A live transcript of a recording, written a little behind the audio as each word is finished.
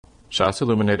Shas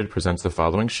Illuminated presents the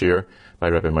following shir by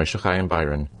Rabbi Moshe and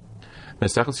Biron.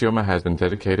 Mesechus Yoma has been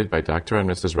dedicated by Dr. and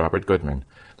Mrs. Robert Goodman.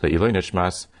 Le'iloi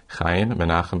nishmas Chaim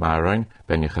Menachem Aaron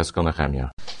ben Yecheskel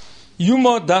Nehemiah.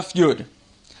 Yoma Daf Yud.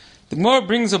 The Gemara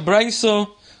brings a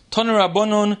brayso, Toner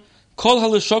Rabbanon, Kol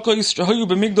halishokos shehayu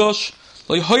b'migdosh,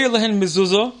 lo yehoya lehen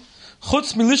mezuzah,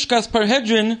 chutz milishkas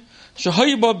parhedrin,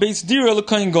 shehayu ba beis dira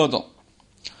l'kohen gadol.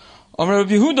 Amar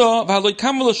Rabbi Yehuda, v'haloi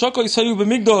kam halishokos shehayu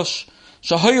b'migdosh,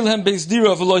 shehayu lehen beis dira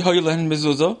v'lo yehoya lehen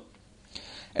mezuzah,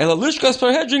 ela lishkas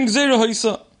parhedrin gzeira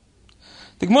hoysa.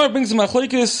 The Gemara brings a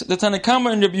machlokes, the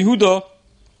Tanakama and Rabbi Yehuda,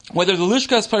 whether the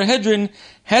lishkas parhedrin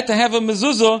had to have a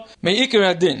mezuzah me'ikar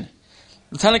adin.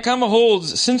 The Tanakama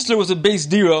holds, since there was a beis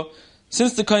dira,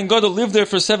 since the Kohen Gadol lived there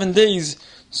for 7 days,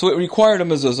 so it required a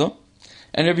mezuzah.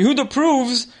 And Rabbi Yehuda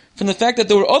proves from the fact that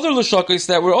there were other lishakos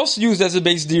that were also used as a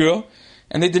beis dira,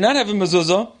 and they did not have a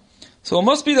mezuzah. So it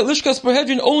must be that lishkas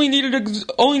parhedrin only needed a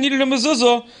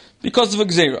mezuzah because of a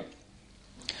gzeira.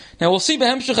 Now we'll see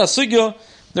b'hemshech hasugya,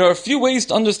 there are a few ways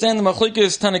to understand the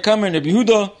machlokes Tanakama and Rabbi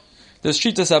Yehuda. There's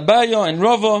Shitas Abaya and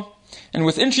Rava, and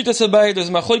within Shitas Abaya there's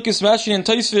machlokes Rashi and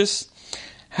Tosfos.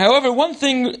 However, one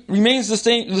thing remains the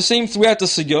same throughout the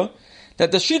sugya,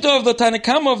 that the shita of the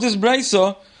Tanakama of this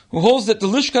brayso, who holds that the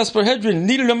lishkas parhedrin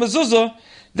needed a mezuzah,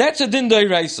 that's a din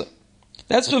d'oraisa.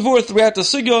 That's before throughout the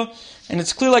sugya, and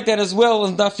it's clear like that as well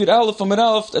in Daf Yud Aleph Amud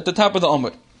Aleph at the top of the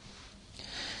Amud.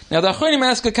 Now the Achronim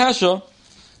ask a kasha,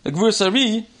 the Gvur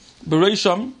Sari,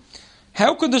 Bereisham,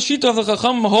 how could the shita of the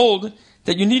Chacham hold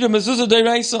that you need a mezuzah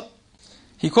d'oraisa?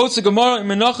 He quotes a Gemara in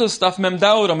Menachos Daf Mem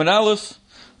Daud Amud Aleph,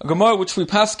 a Gemara which we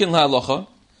paskin la'alacha.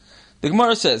 The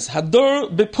Gemara says, Hador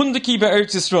bepundiki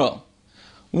be'eretz Yisrael,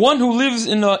 one who lives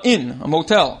in a inn, a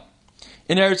motel,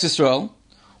 in Eretz Yisrael,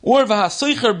 or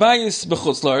v'hasoicher bayis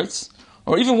b'chutz la'aretz,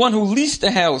 or even one who leased a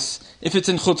house if it's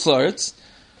in chutz la'aretz,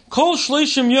 kol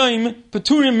shloishim yoim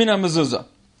peturim min ha-mezuzah.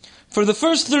 For the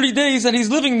first 30 days that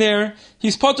he's living there,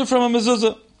 he's patur from a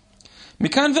mezuzah.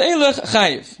 Mikan ve'elech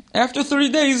chayiv. After 30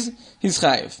 days, he's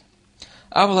chayiv.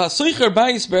 Aval hasoicher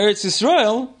bayis be'eretz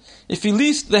Yisrael, if he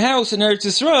leased the house in Eretz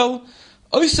Yisrael,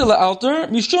 oisel alter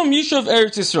mishum yishav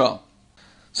Eretz Yisrael.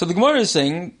 So the Gemara is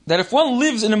saying that if one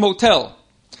lives in a motel,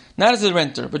 not as a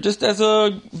renter, but just as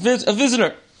a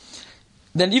visitor,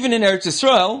 then even in Eretz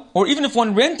Yisrael, or even if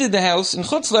one rented the house in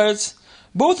Chutz La'aretz,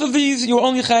 both of these you're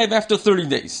only chayiv after 30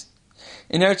 days.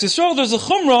 In Eretz Yisrael, there's a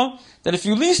chumrah that if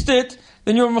you leased it,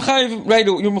 then you're mechayiv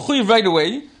right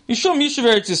away. Mishum yishav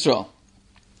Eretz Yisrael.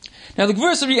 Now the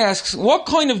Gvur Sari asks, what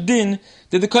kind of din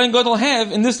did the Kohen Gadol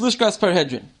have in this lishkas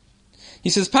parhedrin? He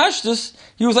says, Pashtus,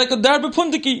 he was like a dar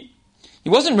bepundiki. He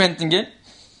wasn't renting it.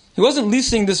 He wasn't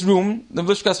leasing this room, the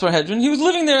lishkas parhedrin. He was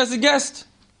living there as a guest.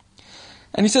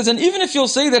 And he says, and even if you'll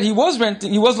say that he was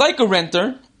renting, he was like a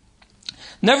renter,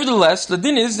 nevertheless, the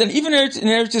din is that even in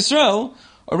Eretz Yisrael,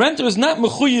 a renter is not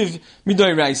mechuyiv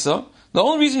midoraisa. The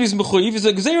only reason he's mechuyiv is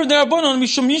a gzeira derabanan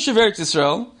mishum yishav Eretz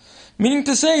Yisrael, meaning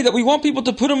to say that we want people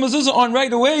to put a mezuzah on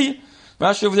right away.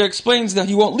 Rashi over there explains that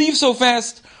he won't leave so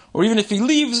fast, or even if he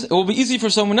leaves, it will be easy for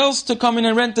someone else to come in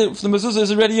and rent it if the mezuzah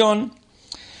is already on.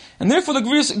 And therefore the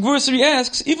Gvur Sari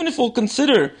asks, even if we'll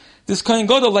consider this Kohen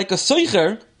Gadol like a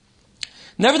soicher,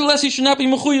 nevertheless he should not be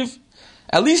mechuyiv,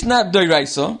 at least not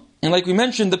d'oraisa. And like we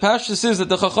mentioned, the pashtus is that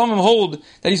the Chachamim hold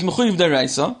that he's mechuyiv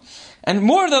d'oraisa, and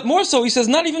more so he says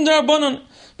not even d'Rabbanan,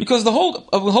 because the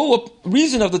whole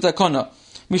reason of the takana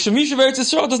Mishum Yishav Eretz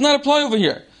Yisrael does not apply over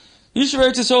here. Yishav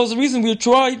Eretz Yisrael is the reason we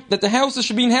tried that the houses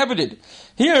should be inhabited.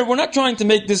 Here, we're not trying to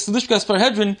make this lishkas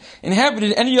parhedrin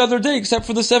inhabited any other day except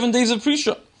for the 7 days of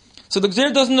Prisha. So the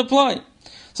Gzer doesn't apply.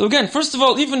 So again, first of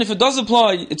all, even if it does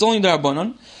apply, it's only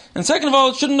D'Rabbanan. And second of all,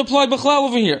 it shouldn't apply B'chlal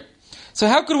over here. So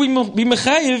how could we be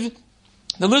mechayiv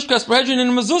the lishkas parhedrin in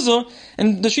a mezuzah,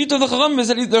 and the shita of the Chacham is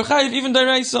that they're chayiv even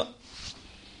d'oraisa?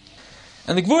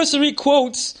 And the Gvur Sari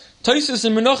quotes Tosfos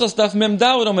in Menachos Daf Mem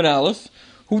Daud Amud Aleph,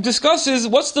 who discusses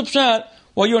what's the pshat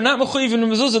why you're not mechuyev in the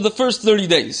mezuzah the first 30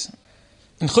 days.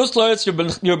 In Chutz La'aretz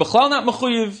you're b'chlal not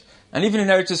mechuyev, and even in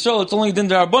Eretz Yisrael it's only din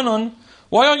d'Rabbanan.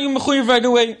 Why aren't you mechuyev right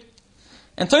away?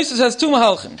 And Tosfos has two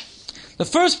mahalchim. The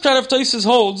first pshat of Tosfos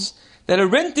holds that a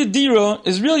rented dira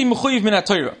is really mechuyev min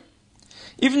ha-Torah.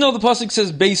 Even though the pasuk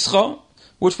says beischa,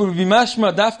 which would be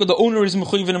mashma dafka, the owner is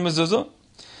mechuyev in a mezuzah.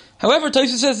 However,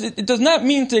 Tosfos says it does not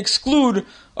mean to exclude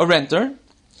a renter.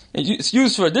 It's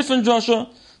used for a different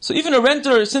drasha. So even a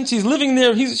renter, since he's living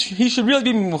there, he should really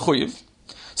be mechuyev.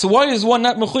 So why is one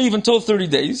not mechuyev until 30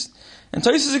 days? And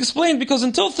Tosfos explained because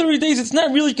until 30 days it's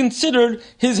not really considered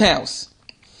his house.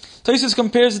 Tosfos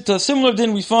compares it to a similar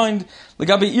din we find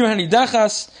l'gabe ir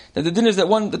hanidachas, that the din is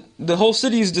that the whole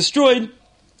city is destroyed,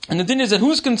 and the din is that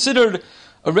who's considered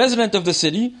a resident of the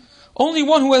city? only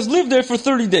one who has lived there for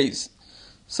 30 days.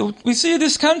 So we see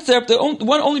this concept that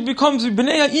one only becomes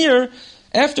B'nai Ha'ir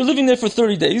after living there for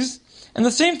 30 days. And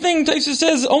the same thing, Tosfos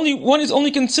says, one is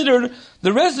only considered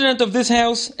the resident of this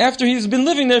house after he's been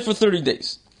living there for 30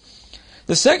 days.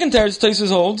 The second teretz Tosfos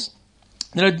holds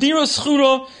that a dira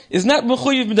schura is not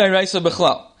mechuyev b'dairaisa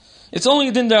b'chlal. It's only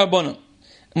a din darabanan.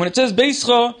 And when it says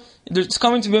beischa, it's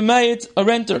coming to be mayit, a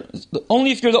renter.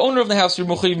 Only if you're the owner of the house, you're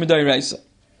mechuyev b'dairaisa.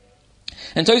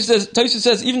 And Tosfos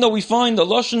says, even though we find a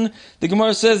lashon, the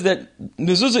Gemara says that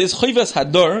mezuzah is chayvas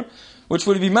hadar, which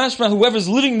would be mashma, whoever's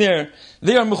living there,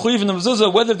 they are mechuyev in the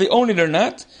mezuzah, whether they own it or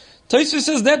not. Tosfos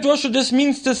says that drasha just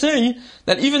means to say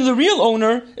that even the real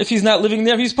owner, if he's not living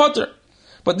there, he's potter.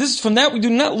 But from that we do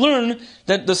not learn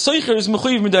that the seicher is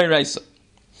mechuyev midayraisa.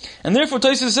 And therefore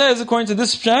Tosfos says, according to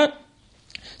this pshat,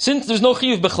 since there's no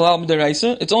chiyuv bechlal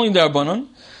midayraisa, it's only the Rabbanon.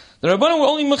 The Rabbanon will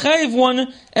only mechayev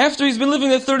one after he's been living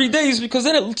there 30 days, because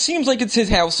then it seems like it's his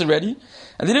house already,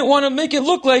 and they didn't want to make it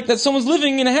look like that someone's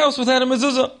living in a house without a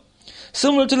mezuzah.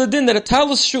 Similar to the din that a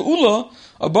talus she'ula,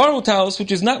 a borrowed talus,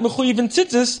 which is not mechuyev in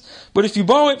tzitzis, but if you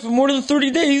borrow it for more than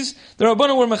 30 days, the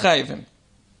Rabbanon will mechayev him.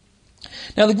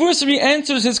 Now the Gvur Sari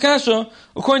answers his kasha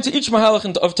according to each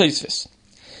mahalach of Tosfos.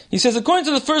 He says, according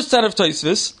to the first side of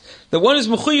Tosfos, that one is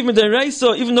mechuyev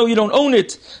midayraisa even though you don't own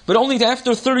it, but only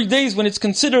after 30 days when it's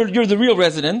considered you're the real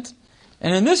resident.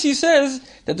 And in this he says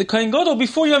that the Kohen Gadol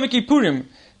before Yom Kippurim,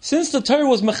 since the Torah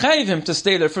was mechayev him to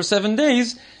stay there for 7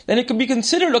 days, then it could be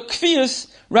considered a kfiyas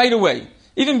right away,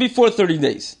 even before 30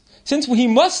 days. Since he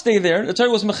must stay there, the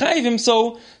Torah was mechayev him,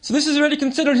 so this is already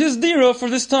considered his dira for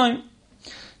this time.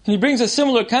 And he brings a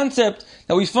similar concept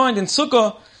that we find in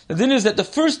Sukkah. The din is that the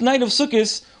first night of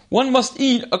Sukkot, one must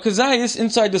eat a kazayis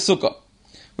inside the Sukkah.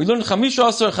 We learn Chamish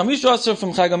Asar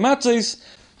from Chag HaMatzos.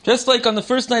 Just like on the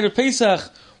first night of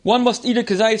Pesach, one must eat a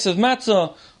kazayis of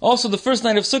matzah. Also the first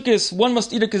night of Sukkot, one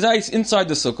must eat a kazayis inside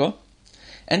the Sukkah.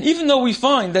 And even though we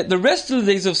find that the rest of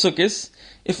the days of Sukkot,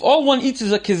 if all one eats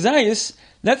is a kazayis,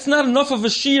 that's not enough of a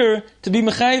shear to be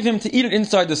mechayev him to eat it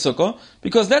inside the Sukkah,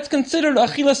 because that's considered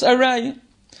achilas aray.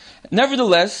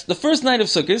 Nevertheless, the first night of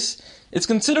Sukkot, it's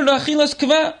considered achilas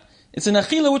kva. It's an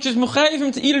achila which is mechayev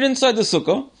him to eat it inside the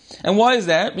Sukkah. And why is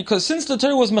that? Because since the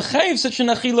Torah was mechayev such an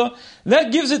achila,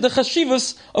 that gives it the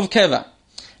chashivas of keva.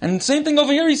 And the same thing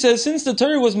over here, he says, since the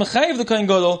Torah was mechayev the Kohen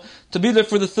Gadol to be there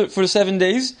for 7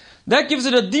 days, that gives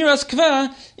it a diras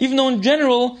kva, even though in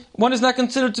general, one is not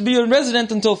considered to be a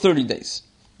resident until 30 days.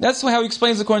 That's how he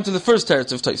explains according to the first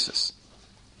teretz of Tosfos.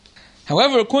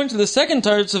 However, according to the second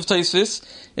teretz of Tosfos,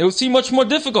 it would seem much more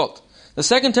difficult. The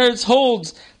second teretz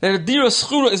holds that a dira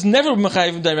schura is never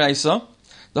mechayev d'oraisa.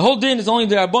 The whole din is only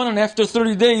the Rabbanon after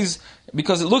 30 days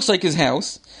because it looks like his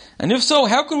house. And if so,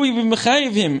 how could we be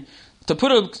mechayev him to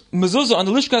put a mezuzah on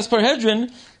the lishkas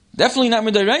parhedrin? Definitely not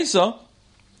mid'oraisa.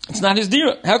 It's not his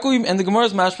dira. How could we? And the Gemara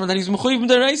is mashma that he's mechayev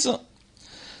mid'oraisa.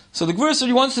 So the Gemara said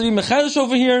he wants to be mechadish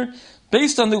over here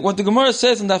based on what the Gemara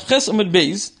says in Daf Ches Amud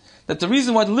Beis, that the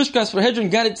reason why the Lishkas Parhedrin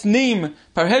got its name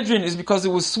Parhedrin is because it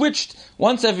was switched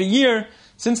once every year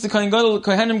since the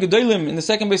Kohanim Gedolim in the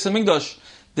second Beis HaMikdash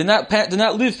did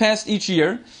not live past each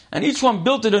year, and each one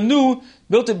built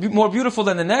it more beautiful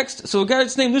than the next, so it got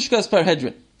its name Lishkas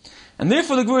Parhedrin. And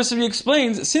therefore the Gemara Sari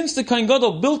explains, since the Kohen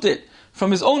Gadol built it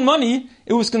from his own money,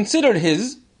 it was considered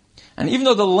his, and even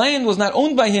though the land was not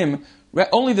owned by him,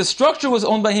 only the structure was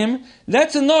owned by him,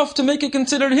 that's enough to make it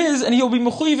considered his, and he'll be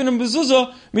mechuyev in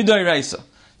mezuzah midayraisa.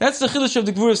 That's the chiddush of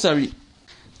the Gvur Sari.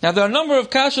 Now there are a number of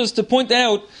kashas to point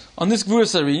out on this Gvur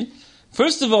Sari.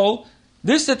 First of all,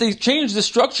 this that they changed the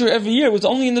structure every year was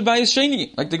only in the Bayis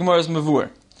Sheni, like the Gemara's Mavur.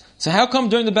 So how come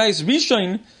during the Bayis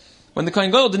Rishon, when the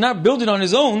Kohen Gadol did not build it on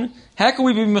his own, how can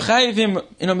we be mechayev him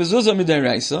in a mezuzah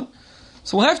midayraisa?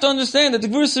 So we'll have to understand that the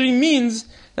Gvur Sari means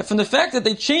that from the fact that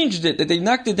they changed it, that they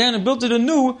knocked it down and built it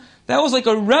anew, that was like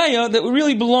a raya that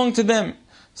really belonged to them.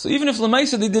 So even if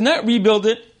Lamaisa they did not rebuild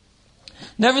it,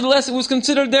 nevertheless it was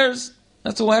considered theirs.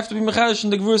 That's why we'll have to be mechadish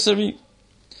in the Gvur Sari.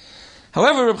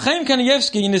 However, Reb Chaim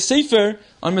Kanievsky in his sefer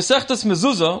on Masechtas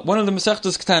Mezuzah, one of the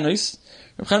Masechtas Ketanos,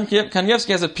 Reb Chaim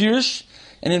Kanievsky has a pirush,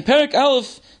 and in Perek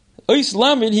Aleph, Ois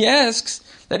Lamed, he asks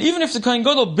that even if the Kohen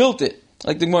Gadol built it,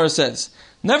 like the Gemara says,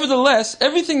 nevertheless,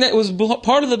 everything that was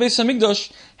part of the Beis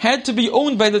HaMikdash had to be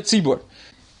owned by the Tzibur.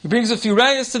 He brings a few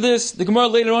rayas to this. The Gemara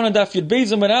later on in Daf Yud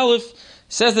Beis Amud Aleph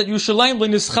says that Yerushalayim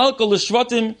l'nischalka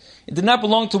l'shvatim, it did not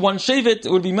belong to one shevet.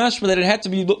 It would be mashma that it had to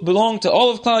belong to all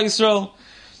of Klal Yisrael.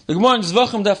 The Gemara in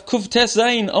Zvachim Daf Kuf Tes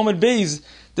Zayin Amud Beis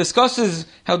discusses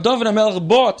how David HaMelech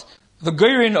bought the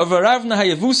Geirin of Aravna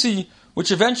HaYavusi,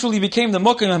 which eventually became the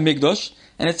Mokim HaMikdash,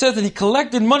 and it says that he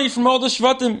collected money from all the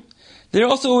shvatim. there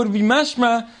also would be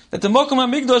mashma that the Mokum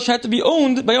HaMikdash had to be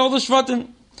owned by all the Shvatim.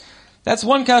 That's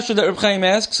one kasha that Reb Chaim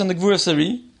asks on the Gvura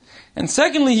Sari. And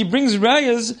secondly, he brings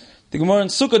rayas, the Gemara in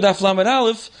Sukkah Daf Lamed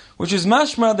Aleph, which is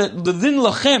mashma that the din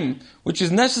lachem, which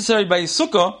is necessary by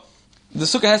Sukkah, the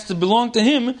Sukkah has to belong to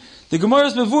him. The Gemara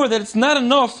is before that it's not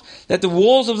enough that the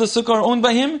walls of the Sukkah are owned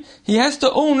by him. He has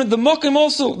to own the Mokim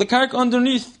also, the karka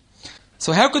underneath.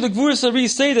 So how could the Gvura Sari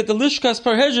say that the Lishkas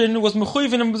Parhedrin was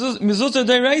mechuyev in a mezuzah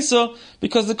deraisa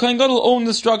because the Kohen Gadol owned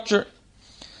the structure?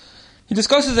 He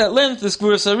discusses at length this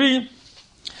Gvura Sari.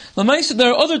 L'maisa,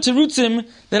 there are other terutzim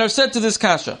that are said to this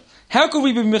kasha. How could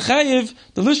we be mechayev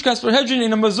the Lishkas Parhedrin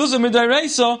in a mezuzah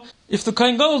midaraisa if the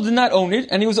Kohen Gadol did not own it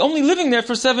and he was only living there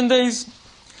for 7 days?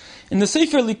 In the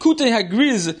Sefer Likutei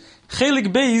Hagriz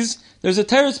Chelik Beis, there's a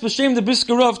teretz b'shem the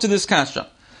Briskerov to this kasha.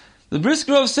 The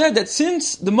Briskerov said that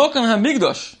since the Mokum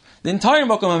HaMikdash, the entire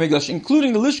Mokum HaMikdash,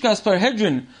 including the Lishkas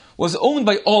Parhedrin, was owned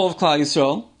by all of Klal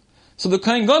Yisrael, so the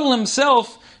Kohen Gadol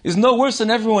himself is no worse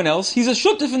than everyone else. He's a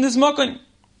shutif in this Mokum.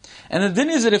 And the din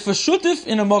is that if a shutif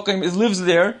in a Mokum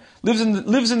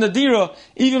lives in the dira,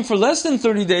 even for less than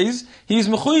 30 days, he's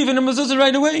mechuyev in a mezuzah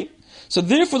right away. So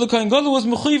therefore the Kohen Gadol was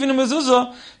mechuyev in a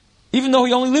mezuzah, even though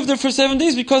he only lived there for 7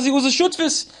 days, because he was a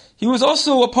shutfis. He was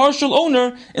also a partial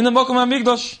owner in the Mokum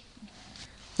HaMikdash.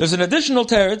 There's an additional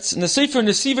teretz in the Sefer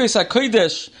Nesivos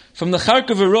HaKodesh from the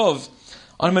Charkov Erov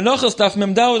on Menachos Daf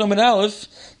Mem Daled Amud Aleph.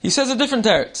 He says a different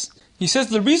teretz. He says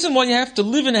the reason why you have to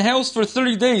live in a house for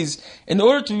 30 days in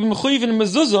order to be mechuyev in a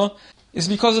mezuzah is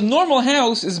because a normal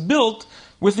house is built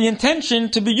with the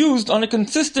intention to be used on a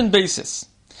consistent basis.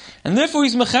 And therefore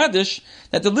he's mechadish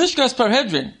that the Lishkas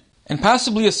Parhedrin, and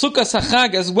possibly a Sukkah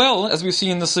Sachag as well, as we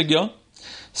see in the Sugya,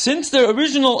 since their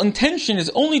original intention is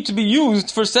only to be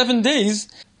used for 7 days,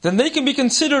 then they can be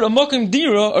considered a Mokim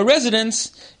Dira, a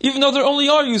residence, even though they only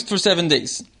are used for 7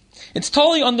 days. It's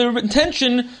totally on their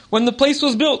intention when the place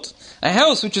was built. A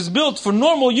house which is built for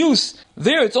normal use,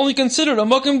 there it's only considered a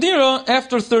Mokim Dira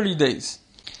after 30 days.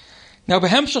 Now,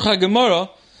 Behemshach HaGemara,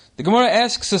 the Gemara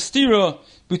asks a stira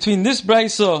between this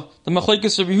brisa, the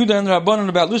Machlekes Rabbi Yehuda and Rabbanon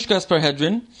about Lishkas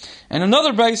Parhedrin, and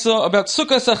another brisa about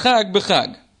Sukkah Sachag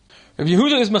B'Chag. Rabbi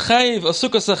Yehuda is mechayev a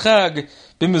Sukkah Sachag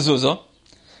b'mezuzah,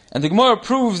 and the Gemara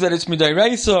proves that it's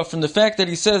midayraisa from the fact that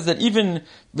he says that even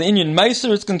the Inyan Meiser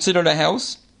is considered a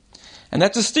house, and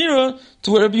that's a stira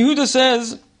to what Rabbi Yehuda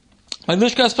says by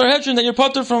Lishkas Parhedrin that you're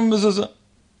potter from mezuzah.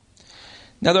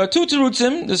 Now there are two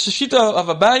terutzim. There's the shita of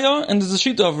Abaya and there's the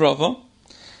shita of Rava,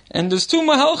 and there's two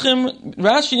mahalchim,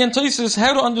 Rashi and Tosfos,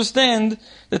 how to understand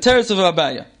the teretz of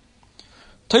Abaya.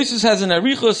 Tosfos has an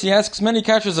arichos. He asks many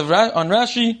kashas on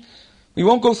Rashi. We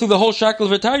won't go through the whole shakel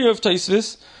v'tayya of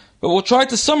Tosfos, but we'll try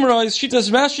to summarize Shitas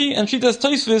Rashi and Shitas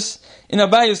Tosfos in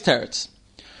Abaya's teretz.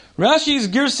 Rashi's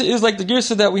girsa is like the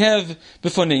girsa that we have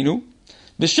b'fonenu.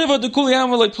 B'shiva dekuli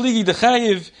amar like pligi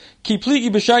dechayiv ki pligi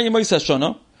b'shari mois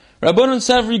hashana. Rabbanon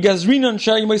savri gazrinon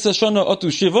shari mois hashana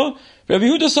otu shiva. Rabbi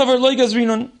Yehuda savar loy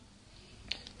gazrinon.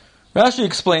 Rashi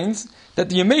explains that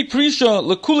the Yemei Prisha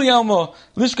lekuli alma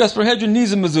Lishkas Parhedrin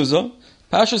needs a mezuzah.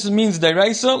 Pashas means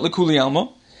dairaisa lekuli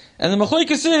alma. And the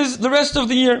machlekes is the rest of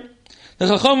the year. The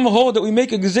Chacham hold that we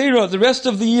make a gezerah the rest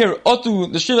of the year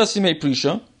otu the shivas Yemei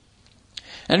Prisha.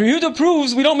 And Yehuda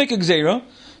proves we don't make a gezerah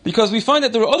because we find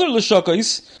that there are other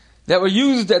lishakos that were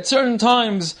used at certain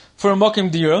times for a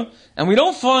makim dira, and we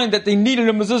don't find that they needed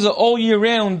a mezuzah all year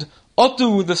round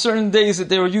otu the certain days that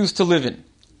they were used to live in.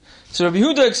 So Rabbi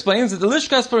Yehuda explains that the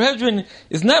Lishkas Parhedrin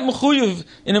is not mechuyev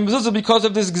in a mezuzah because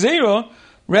of this gezerah.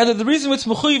 Rather, the reason it's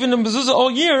mechuyev in a mezuzah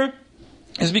all year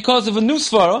is because of a new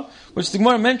svara, which the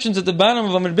Gemara mentions at the bottom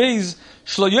of Amud Beis,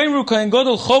 Shlo Yomru Kohen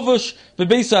Gadol Chovosh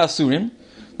Bebeis HaAsurim.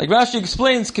 Like Rashi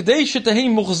explains, Kedei Shetahei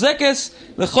Muchzekes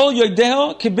Lechol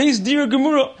Yodeha Kebeis Dira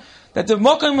Gemura, that the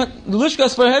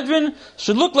Lishkas Parhedrin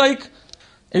should look like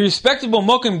a respectable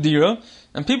Mokim Dira,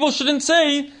 and people shouldn't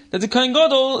say that the Kohen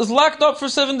Gadol is locked up for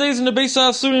 7 days in the Beis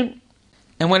HaAsurim.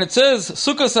 And when it says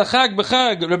Sukkah Sachag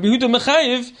B'Chag Rabbi Yehuda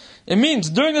Mechayev, it means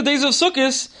during the days of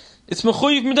Sukkot, it's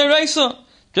Mechuyev Midayraisa,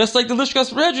 just like the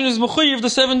Lishkas Parhedrin is Mechuyev the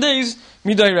 7 days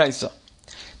Midayraisa.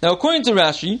 Now according to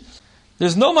Rashi,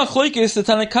 there's no machlekes the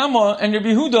Tanakama and Rabbi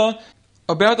Yehuda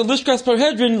about the Lishkas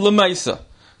Parhedrin L'maisa.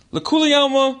 L'kuli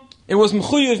alma, it was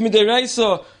Mechuyev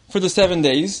Midayraisa for the 7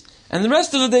 days, and the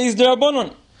rest of the days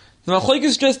Darabanon. The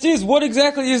machlekes just is, what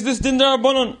exactly is this din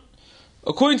Darabanon?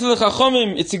 According to the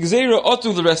Chachamim, it's Gzeira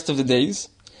otu the rest of the days,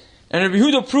 and Rabbi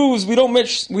Yehuda proves we don't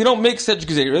make such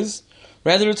Gzeiras.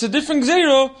 Rather, it's a different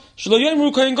Gzeira, Shlo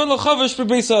Yomru Kohen Gadol Chovosh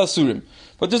Bebeis HaAsurim.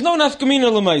 But there's no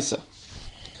nafkamina L'maisa.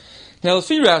 Now,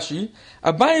 Lefi Rashi,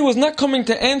 Abaye was not coming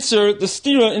to answer the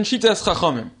stira in Shitas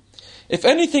Chachamim. If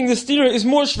anything, the stira is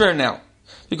more shver now.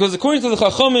 Because according to the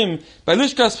Chachamim, by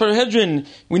Lishkas Parhedrin,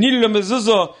 we needed a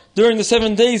mezuzah during the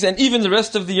 7 days, and even the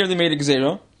rest of the year they made a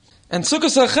gzeira. And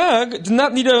Sukkot HaChag did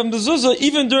not need a mezuzah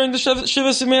even during the Shiva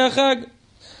Simei HaChag.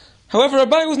 However,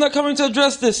 Rabbi was not coming to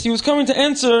address this. He was coming to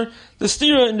answer the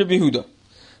stira in Rabbi Yehuda.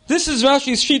 This is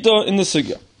Rashi's shita in the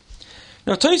sugya.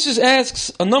 Now, Tosfos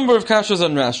asks a number of kashas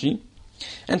on Rashi,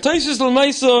 and Tosfos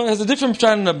L'maisa has a different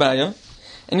pshat in Abaya,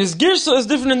 and his girsa is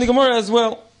different in the Gemara as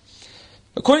well.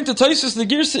 According to Tosfos, the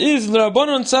girsa is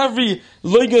L'Rabbanon Tzavri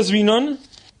Loi Gazrinon,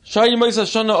 Shayi Maisa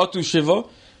Shana Atu Shiva,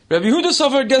 Rabbi Yehuda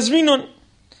Sover Gazrinon.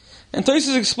 And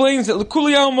Tosfos explains that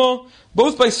L'Kuli Alma,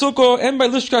 both by Sukkah and by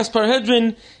Lishkas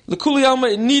Parhedrin, L'Kuli Alma,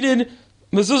 it needed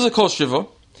mezuzah kol Shiva.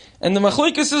 And the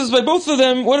machlokes is by both of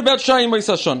them, what about Shayi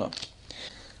Maisa Shana?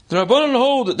 The Rabbanon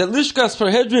hold that Lishkas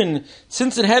Parhedrin,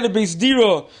 since it had a base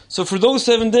dira, so for those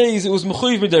 7 days it was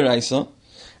mechuyev midaraisa,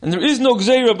 and there is no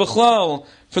gzeira b'chlal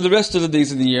for the rest of the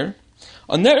days of the year.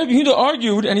 On that, Rabbi Yehuda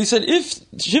argued, and he said, if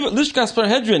Lishkas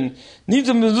Parhedrin needs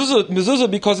a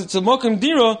mezuzah because it's a mokim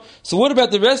dira, so what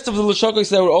about the rest of the lishakos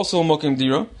that were also a mokim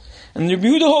dira? And Rabbi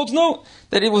Yehuda holds no,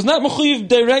 that it was not mechuyev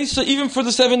deraisa even for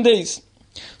the 7 days.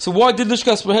 So why did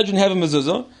Lishkas Parhedrin have a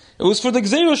mezuzah? It was for the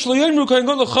gzeira shlo yomru kain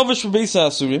gadol chavish v'beisa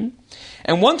asurim.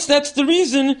 And once that's the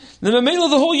reason, then Mamela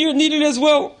the whole year needed as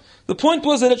well. The point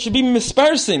was that it should be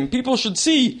misparsim. People should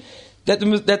see that the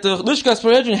Lishkas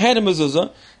Parhedrin had a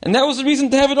mezuzah, and that was the reason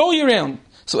to have it all year round.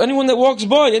 So anyone that walks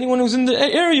by, anyone who's in the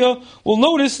area, will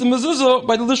notice the mezuzah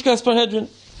by the Lishkas Parhedrin.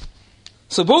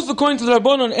 So both according to the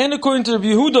Rabbanon and according to Rabbi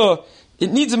Yehuda,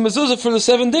 it needs a mezuzah for the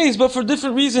 7 days, but for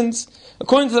different reasons.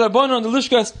 According to the Rabbanon, the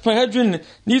Lishkas Parhedrin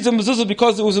needs a mezuzah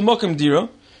because it was a mokim dira.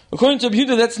 According to Rabbi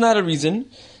Yehuda, that's not a reason.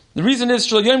 The reason is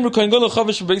Shlo Yomru Kain Gadol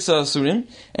Chavish V'Beisa Asurim.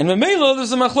 And Mamela,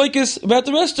 there's a machlokes about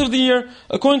the rest of the year.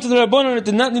 According to the Rabbanon, it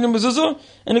did not need a mezuzah,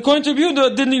 and according to Rabbi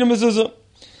Yehuda, it did need a mezuzah.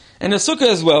 And the Sukkah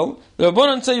as well, the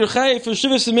Rabbanon say Yerchai for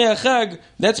Shiva Simei HaChag,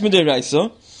 that's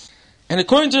Midiraisa. And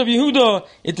according to Rabbi Yehuda,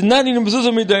 it did not need a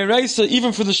mezuzah Midiraisa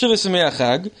even for the Shiva Simei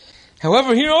HaChag.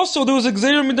 However, here also there was a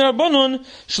gzeira midarabanon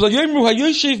shlo yomru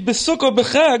hayoshev besukkah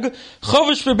bechag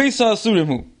chavish v'beisa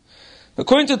asurim.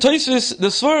 According to Tosfos, the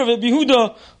svar of Rabbi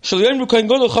Yehuda shlo yomru kain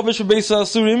gadol chavish v'beisa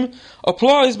asurim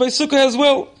applies by sukkah as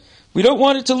well. We don't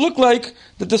want it to look like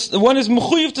that the one is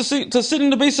mechuyev to sit in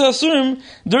the beisa asurim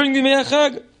during the Yemei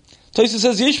HaChag. Tosfos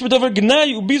says yesh b'davar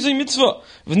gnai ubizay mitzvah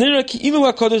v'nira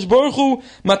ki'ilu hakadosh baruch hu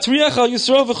matriach al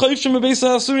Yisrael v'chayivshem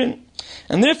v'beisa asurim.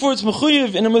 And therefore it's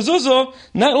mechuyev in a mezuzah,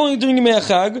 not only during the Yemei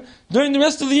HaChag, during the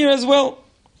rest of the year as well.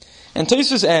 And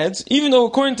Tosfos adds, even though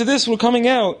according to this we're coming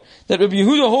out, that Rabbi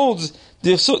Yehuda holds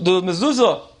the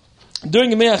mezuzah during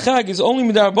the Yemei HaChag is only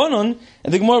midarabanon,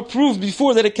 and the Gemara proved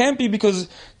before that it can't be because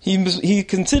he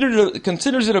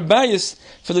considers it a bias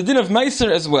for the din of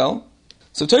Meiser as well.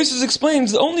 So Tosfos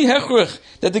explains the only hechrich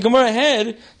that the Gemara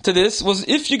had to this was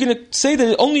if you're going to say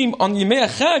that only on the Yemei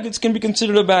HaChag it's going to be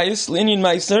considered a bias, l'inyan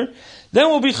Meiser, then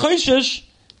we'll be choishesh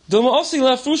d'ma'asi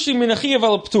la'frushi minachiyav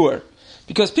al p'tur,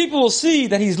 because people will see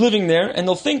that he's living there and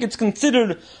they'll think it's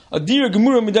considered a dir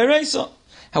gemura midaraisa.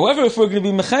 However, if we're going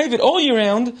to be mechayiv it all year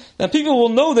round, then people will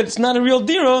know that it's not a real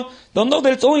dira. They'll know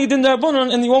that it's only din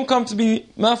d'Rabbanan, and they won't come to be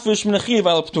mafresh minachiyav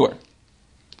al p'tur.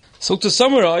 So to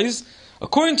summarize,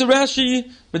 according to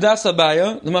Rashi b'das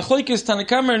Abaya, the machlokes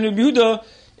Tanakama and Rabbi Yehuda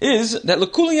is that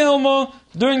l'kuli alma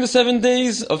during the 7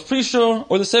 days of Prisha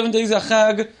or the 7 days of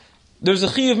Chag, there's a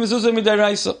chiyuv mezuzah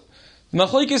midaraisa. The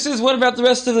machlokes is, what about the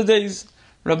rest of the days?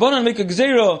 Rabbanan make a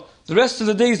gzeira the rest of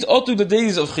the days, otu the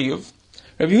days of chiyuv.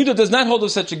 Rabbi Yehuda does not hold of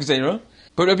such a gzeira,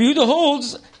 but Rabbi Yehuda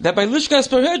holds that by Lishkas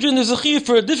Parhedrin there's a chiyuv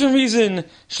for a different reason.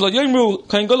 Shlo yomru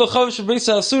kain gadol chavish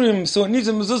v'beisa asurim, so it needs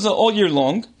a mezuzah all year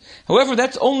long. However,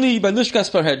 that's only by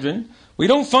Lishkas Parhedrin. We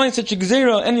don't find such a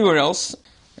gzeira anywhere else.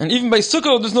 And even by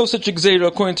Sukkot there's no such a gzeira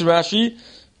according to Rashi.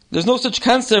 There's no such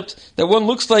concept that one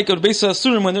looks like a Beisa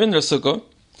Asurim when they're in their Sukkah.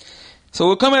 So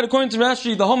we'll come out according to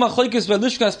Rashi, the whole machlokes by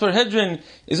Lishkas Parhedrin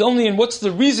is only in what's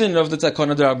the reason of the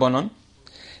Takana d'Rabbanan.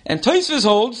 And Tosfos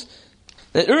holds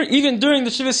that even during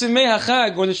the Shiva Simei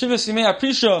HaChag or the Shiva Simei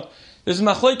HaPrisha, there's a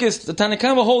machlokes, the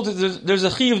Tanakama holds that there's a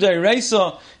chiyuv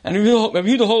d'Iraisa, and Rabbi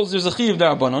Yehuda holds there's a chiyuv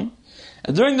d'Rabbanan.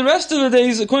 And during the rest of the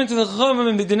days, according to the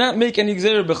Chachamim, they did not make any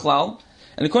gzeira b'chlal.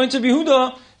 And according to Rabbi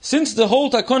Yehuda, since the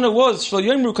whole takana was Shlo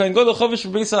Yomru Kain Gadol Chavish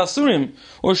V'Beisa Asurim,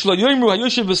 or Shlo Yomru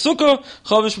Hayoshev B'Sukkah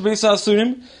Chavish V'Beisa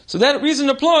Asurim, so that reason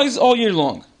applies all year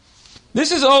long.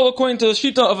 This is all according to the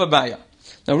Shita of Abaya.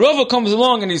 Now Rava comes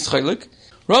along and he's chaylik.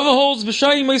 Rava holds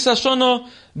B'Shai Meis Hashana,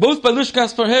 both by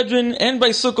Lishkas Parhedrin and by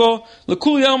Sukkah,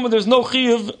 L'Kul Yom, there's no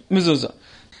chiyuv mezuzah.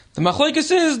 The machlokes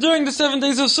is during the 7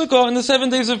 days of Sukkah and the 7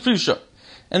 days of Prisha.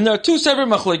 and there are two separate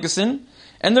machlokes,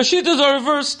 and their shittas are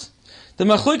reversed. The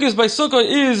machlokes by Sukkah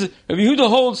is Rabbi Yehuda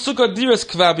holds Sukkah diras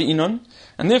kva be'inon,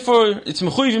 and therefore it's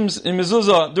mechuyivim in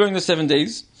mezuzah during the 7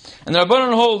 days, and the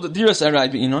Rabbanon hold diras aray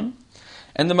be'inon.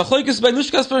 And the machlokes by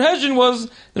Lishkas Parhedrin was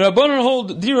the Rabbanon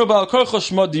hold dira ba'al karcha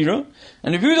shma dira,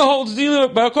 and Rabbi Yehuda holds dira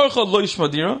ba'al karcha lo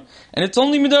shma dira, and it's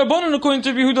only mid Rabbanon according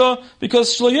to Rabbi Yehuda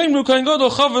because shlo yemru kain gadol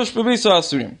chavash bebeis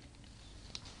ha'asurim.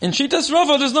 In Shitas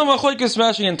Rava there's no machlokes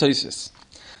Rashi and Tosfos.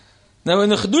 Now in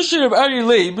the Chedushi of Ari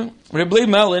Leib, Reb Leib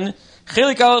Malin,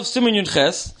 Chelik Aleph Siman Yud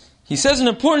Ches, he says an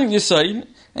important yesod,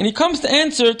 and he comes to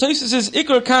answer Tosfos'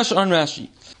 Ikar Kasha on Rashi.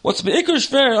 What's Be'ikar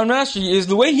Shver on Rashi is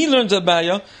the way he learns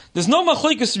Abaya, there's no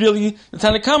machlokes really, the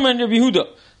Tanakama and Rabbi Yehuda.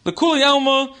 The Kuli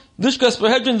Alma, Lishkas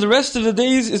Parhedrin, the rest of the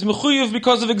days is mechuyev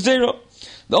because of Gzeira.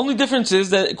 The only difference is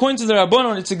that according to the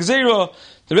Rabbanon, it's Gzeira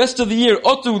the rest of the year,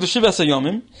 Otu the Shivas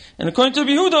HaYomim, and according to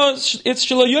Rabbi Yehuda, it's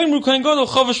Shelo Yomru Kohen Gadol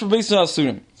Chavash B'Beis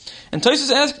HaAsurim. And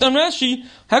Tosfos asked on Rashi,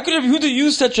 how could Rabbi Yehuda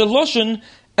use such a loshon,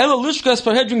 Ela Lishkas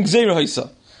Parhedrin Gzeira Haisa?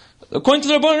 According to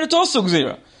the Rabbanon, it's also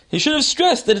Gzeira. He should have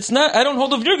stressed that it's not, I don't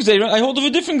hold of your Gzeira, I hold of a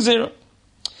different Gzeira.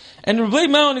 And Rabbi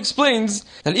Malin explains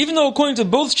that even though according to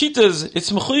both Shitas, it's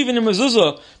mechuyev in a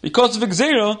mezuzah because of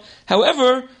Gzeira,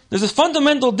 however, there's a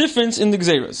fundamental difference in the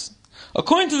Gzeiras.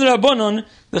 According to the Rabbanon,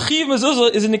 the Chiyuv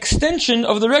Mezuzah is an extension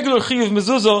of the regular Chiyuv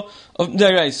Mezuzah of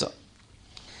Daraisa.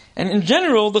 And in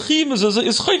general, the Chiyuv Mezuzah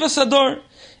is Chayva Sadar.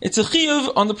 It's a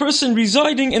Chiyuv on the person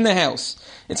residing in the house.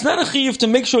 It's not a Chiyuv to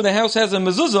make sure the house has a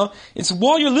Mezuzah, it's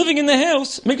while you're living in the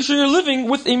house, make sure you're living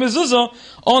with a Mezuzah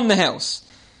on the house.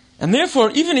 And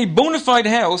therefore, even a bona fide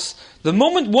house, the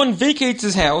moment one vacates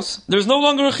his house, there's no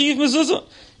longer a Chiyuv Mezuzah.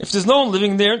 If there's no one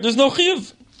living there, there's no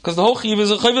Chiyuv, because the whole Chiyuv is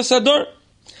a Chayva Sadar.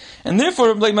 And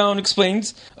therefore, Rabbi Malin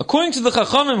explains, according to the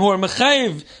Chachamim who are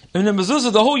Mechayiv in the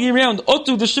Mezuzah the whole year round,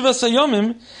 Otu the Shivas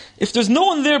HaYomim, if there's no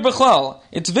one there B'chlal,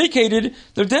 it's vacated,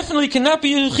 there definitely cannot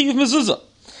be a Chiyuv Mezuzah.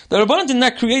 The Rabbanan did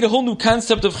not create a whole new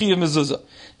concept of Chiyuv Mezuzah.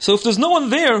 So if there's no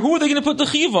one there, who are they going to put the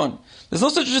Chiyuv on? There's no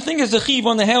such a thing as a Chiyuv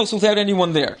on the house without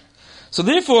anyone there. So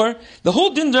therefore, the whole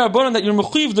din d'Rabbanan that you're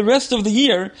mechuyev the rest of the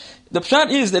year, the pshat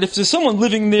is that if there's someone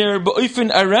living there ba'ofen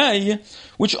aray,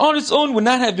 which on its own would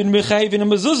not have been mechayev in a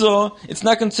mezuzah, it's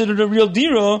not considered a real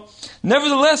dira.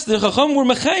 Nevertheless, the chacham were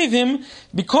mechayev him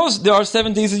because there are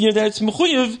 7 days a year that it's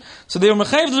mechuyev, so they were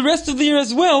mechayev the rest of the year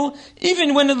as well,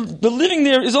 even when the living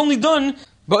there is only done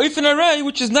ba'ofen aray,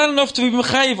 which is not enough to be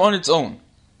mechayev on its own.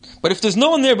 But if there's no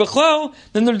one there b'chlal,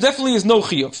 then there definitely is no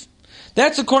chiyuv.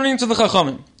 That's according to the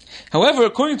chachamim. However,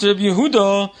 according to Rabbi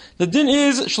Yehuda, the din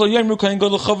is Shlo Yomru Kohen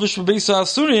Gadol Chavash B'Beis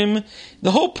HaAsurim.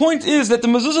 The whole point is that the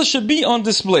mezuzah should be on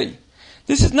display.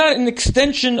 This is not an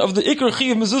extension of the Ikar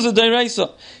Chiyuv Mezuzah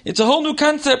D'Oraisa. It's a whole new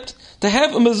concept to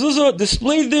have a mezuzah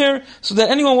displayed there so that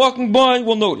anyone walking by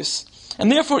will notice.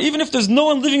 And therefore, even if there's no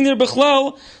one living there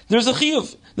b'chlal, there's a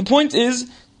chiyuv. The point is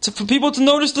for people to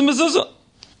notice the mezuzah.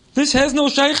 This has no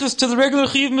shaykhis to the regular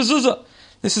chiyuv mezuzah.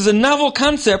 This is a novel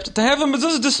concept to have a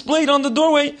mezuzah displayed on the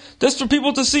doorway just for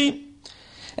people to see.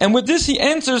 And with this he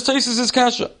answers Tosfos'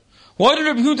 kasha. Why did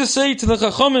Rabbi Yehuda say to the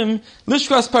Chachamim,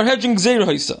 Lishkas Parhedrin Gzeira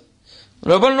Haisa?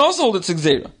 Rabbanan also hold it's a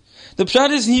Gzeira. The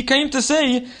pshat is he came to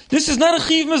say, this is not a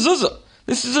chiv mezuzah.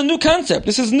 This is a new concept.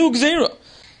 This is new Gzeira.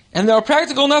 And there are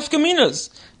practical nafkaminas.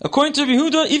 According to Rabbi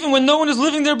Yehuda, even when no one is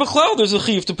living there b'chlal, there's a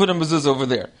chiv to put a mezuzah over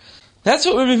there. That's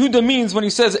what Rabbi Yehuda means when he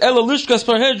says, Ela Lishkas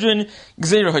Parhedrin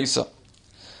Gzeira Haisa.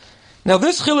 Now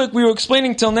this chiluk we were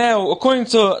explaining till now, according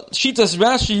to Shitas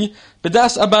Rashi,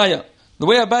 B'das Abaya. The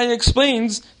way Abaya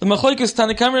explains, the machlokes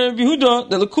Tanakama and Rabbi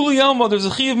Yehuda, that l'kuli yalma there's a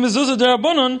chiyuv mezuzah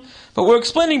d'Rabbanan, but we're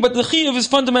explaining, but the chiyuv is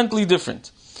fundamentally different.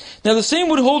 Now the same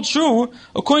would hold true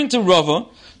according to Rava.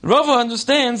 Rava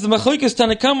understands the machlokes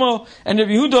Tanakama and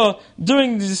Rabbi Yehuda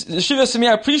during the Shiva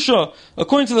Semiyah Prisha.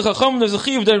 According to the Chacham, there's a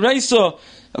chiyuv d'Oraisa.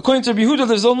 According to Rabbi Yehuda,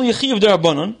 there's only a chiyuv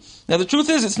d'Rabbanan. Now the truth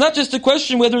is, it's not just a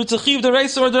question whether it's a chiyuv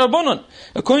d'Oraisa or d'Rabbanan.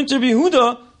 According to Rabbi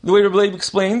Yehuda, the way Rabbi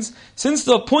explains, since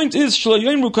the point is Shlo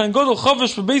Yomru Kohen Gadol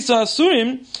Chavash B'Beis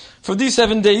HaAsurim for these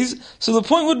 7 days, so the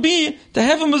point would be to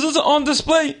have a mezuzah on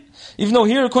display. Even though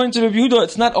here, according to Rabbi Yehuda,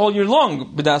 it's not all year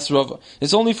long, B'das Rava.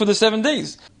 It's only for the 7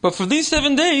 days. But for these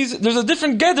 7 days, there's a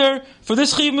different gather for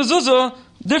this chiyuv mezuzah,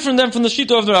 different than from the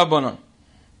shita of the Rabbanan.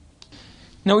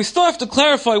 Now we still have to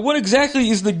clarify what exactly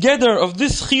is the gather of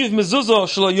this chiyuv mezuzah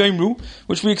shelo yomru,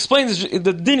 which we explained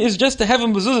the din is just to have a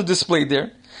mezuzah displayed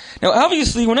there. Now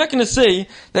obviously we're not going to say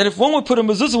that if one would put a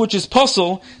mezuzah which is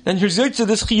possible, then here's to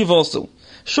this chiyuv also.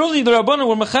 Surely the Rabbanan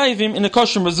were mechayivim in a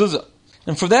kosher mezuzah.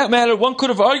 And for that matter, one could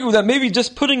have argued that maybe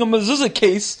just putting a mezuzah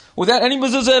case without any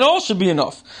mezuzah at all should be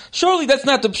enough. Surely that's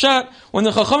not the pshat. When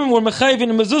the Chachamim were mechayiv in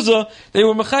a mezuzah, they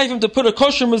were mechayiv to put a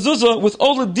kosher mezuzah with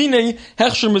all the dinei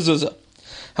hechsher mezuzah.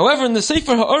 However, in the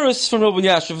Sefer Ha'aris from Rabbi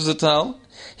Yashiv Zatal,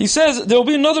 he says there will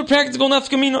be another practical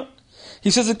nafkamina.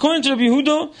 He says, according to Rabbi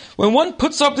Yehuda, when one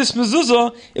puts up this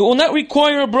mezuzah, it will not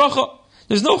require a bracha.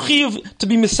 There's no chiyuv to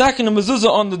be misakin a mezuzah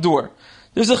on the door.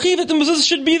 There's a chiyuv that the mezuzah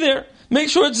should be there. Make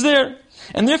sure it's there.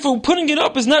 And therefore, putting it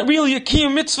up is not really a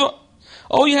kiyum mitzvah.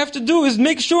 All you have to do is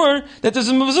make sure that there's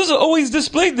a mezuzah always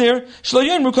displayed there.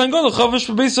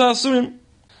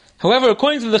 However,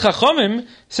 according to the Chachamim,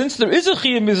 since there is a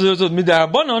chiyuv mezuzah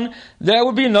midarabanan, that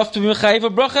would be enough to be mechayiv a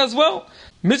bracha as well.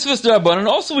 Mitzvahs darabanan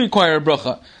also require a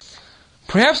bracha.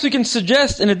 Perhaps we can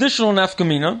suggest an additional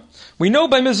nafkamina. We know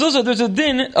by mezuzah there's a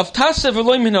din of tasev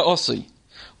v'loy mina osui.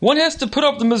 One has to put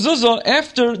up the mezuzah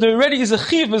after there already is a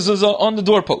chiv mezuzah on the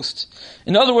doorpost.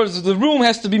 In other words, the room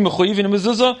has to be mechuyev in a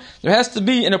mezuzah, there has to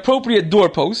be an appropriate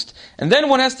doorpost, and then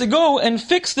one has to go and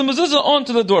fix the mezuzah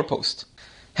onto the doorpost.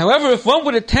 However, if one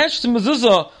would attach the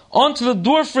mezuzah onto the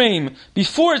door frame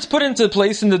before it's put into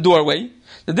place in the doorway,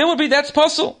 the din would be that's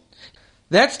possible.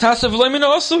 That's tasev v'loy mina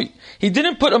osui. He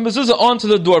didn't put a mezuzah onto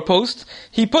the doorpost,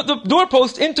 he put the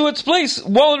doorpost into its place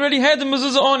while already had the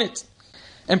mezuzah on it.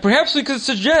 And perhaps we could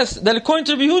suggest that according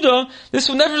to Rabbi Yehuda, this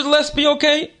would nevertheless be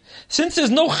okay. Since there's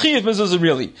no chiyuv mezuzah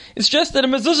really, it's just that a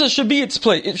mezuzah should be its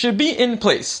place. It should be in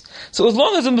place. So as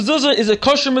long as a mezuzah is a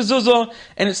kosher mezuzah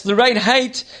and it's the right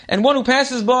height, and one who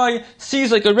passes by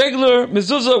sees like a regular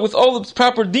mezuzah with all its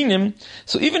proper dinim,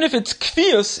 so even if it's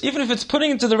kfiyus, even if it's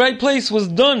putting it to the right place was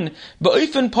done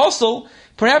ba'ofen posel,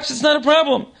 perhaps it's not a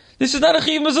problem. This is not a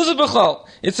chiyuv mezuzah b'chal.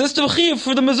 It's just a chiyuv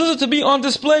for the mezuzah to be on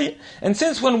display. And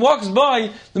since one walks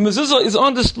by, the mezuzah is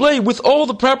on display with all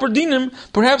the proper dinim,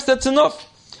 perhaps that's enough.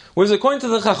 Whereas according to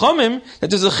the Chachamim,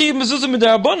 that there's a chiyuv mezuzah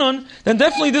midarabanan, then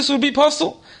definitely this would be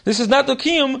possible. This is not the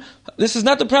kiyum, this is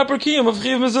not the proper kiyum of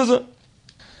chiyuv mezuzah.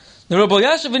 The Rabbi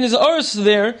Yashiv in his Aris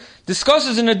there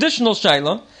discusses an additional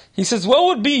shaila. He says, what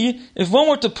would be if one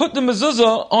were to put the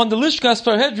mezuzah on the Lishkas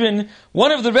Parhedrin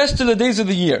one of the rest of the days of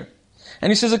the year? And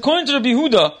he says, according to Rabbi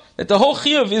Yehuda, that the whole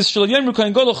chiyuv is shel yom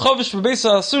rukayin gadol chavish b'beis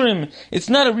ha'asurim. It's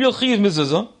not a real chiyuv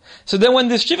mezuzah. So then when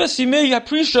the Shiva Simei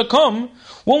HaPrisha come,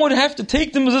 one would have to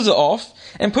take the mezuzah off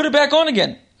and put it back on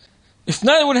again. If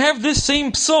not, it would have this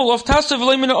same psal of tasev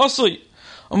v'loy mina osui.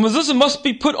 A mezuzah must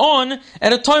be put on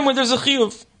at a time when there's a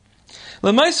chiyuv.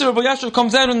 L'maisa Rabbi Yashiv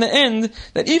comes out in the end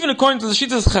that even according to the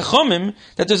Shittas Chachamim,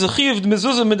 that there's a chiyuv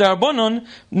mezuzah midarabanan,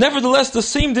 nevertheless the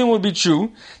same thing would be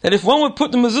true, that if one would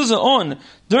put the mezuzah on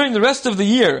during the rest of the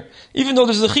year, even though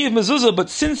there's a chiyuv mezuzah,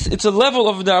 but since it's a level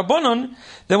of darabanan,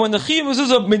 then when the chiyuv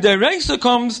mezuzah midaraisa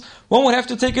comes, one would have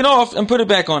to take it off and put it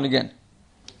back on again.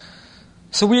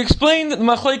 So we explained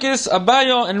Machlekes,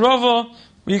 Abaya and Rava.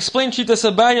 We explained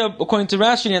Shittas Abaya according to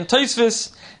Rashi and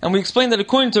Tosfos, and we explained that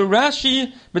according to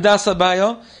Rashi, B'das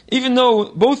Abaya, even though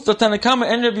both the Tanna Kama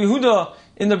and Rabbi Yehuda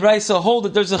in the Braisa hold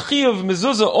that there's a chiyuv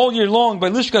mezuzah all year long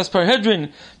by Lishkas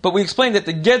Parhedrin, but we explained that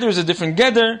the geder is a different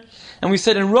geder, and we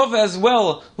said in Rava as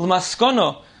well,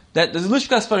 L'maskana, that the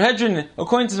Lishkas Parhedrin,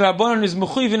 according to the Rabbanon, is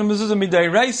mechuyev in a mezuzah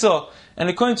midayraisa, and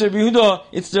according to Rabbi Yehuda,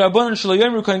 it's the Rabbanon shel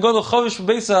yom rukayin gadol chavish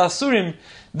b'beis ha'asurim.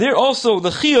 There also,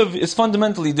 the chiyuv is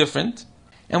fundamentally different.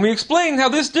 And we explained how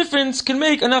this difference can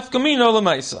make an nafkamina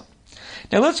l'maisa.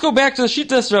 Now let's go back to the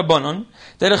Shittas Rabbanon,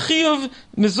 that a chiyuv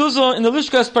mezuzah in the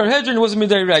Lishkas Parhedrin was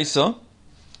midayraisa.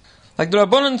 Like the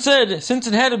Rabbanon said, since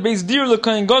it had a beis dir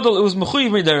l'kayin gadol, it was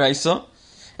mechuyev midayraisa.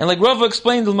 And like Rava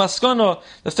explained the maskana,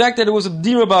 the fact that it was a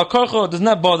dira ba'akarcha does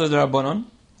not bother the Rabbanon.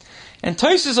 And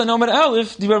Tosfos on Amud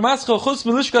Aleph, the Barmatzcha chutz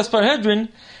milishkas Parhedrin,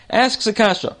 asks a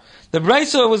kasha. The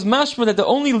Braisa was mashma that the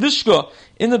only lishka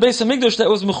in the Beis HaMikdash that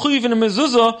was mechuyev in a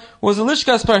mezuzah was the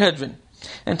Lishkas Parhedrin.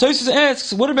 And Tosfos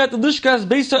asks, what about the Lishkas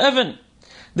Beis HaEvan?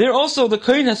 There also, the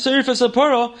Kohen HaSerif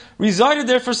HaSapara resided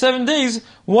there for 7 days.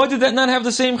 Why did that not have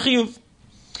the same chiyuv?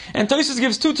 And Tosfos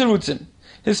gives two terutzim.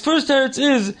 His first teretz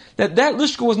is that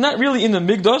lishka was not really in the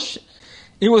Mikdash.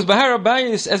 It was Bahar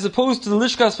Abayis as opposed to the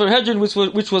Lishkas Parhedrin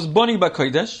which was Boni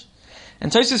B'Kodesh.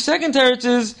 And Tosfos' second teretz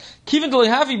is Kiven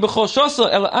D'Leihavi B'Chol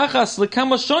Shasa El Achas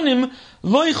L'Kama Shonim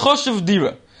Loi Choshev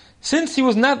Dira. Since he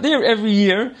was not there every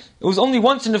year, it was only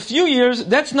once in a few years,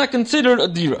 that's not considered a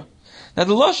dira. Now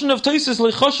the lashon of Tosfos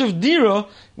Loi Choshev Dira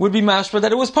would be mashpa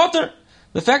that it was pater.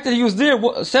 The fact that he was there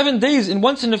 7 days and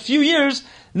once in a few years,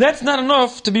 that's not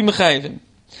enough to be mechayivim.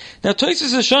 Now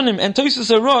Tosfos Hashanim and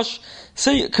Tosfos Harosh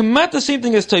say kamat the same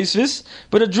thing as Tosfos,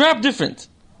 but a drop different.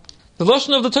 The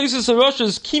lashon of the Tosfos Harosh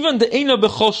is kivan de'ena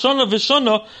b'chol shana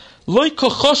v'shana loy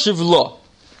kochoshev lo.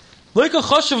 Loika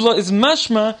Chashavla is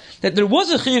mashma that there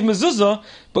was a Chiv Mezuzah,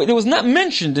 but it was not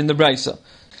mentioned in the Braisa.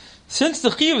 Since the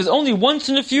Chiv is only once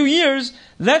in a few years,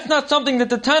 that's not something that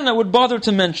the Tana would bother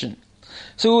to mention.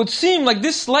 So it would seem like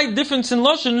this slight difference in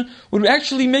Lashon would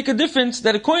actually make a difference,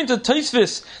 that according to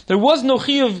Taisvis, there was no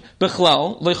Chiv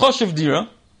Bechlal, Leichoshev Dira,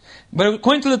 but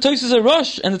according to the Taisus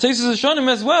Rosh and the Taisus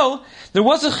Shonim as well, there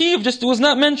was a Chiv, just it was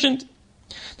not mentioned.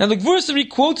 Now the Gvursari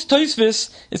quotes Taisvis.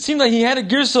 It seemed like he had a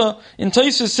girsa in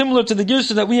Taisvis similar to the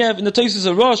girsa that we have in the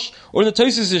Taisus Rosh or the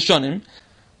Taisus Shonim.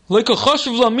 Loika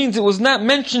Chashavla means it was not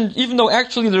mentioned even though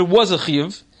actually there was a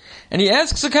Chiv. And he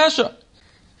asks a kasha.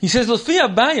 He says,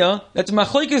 Lafia Baya, that the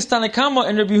Machlekes Tanakama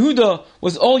and Rabbi Yehuda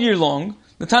was all year long.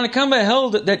 The Tanakama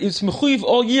held that it's Mechuyev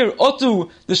all year, Otu,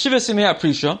 the Shiva Simei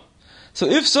Prisha. So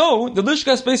if so, the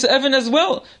Lishkas Beis Even as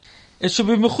well. It should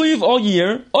be Mechuyev all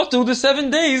year, Otu, the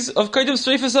 7 days of Kaidim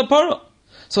Streifas Apara.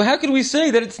 So how could we say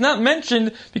that it's not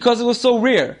mentioned because it was so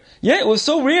rare? Yeah, it was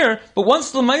so rare, but once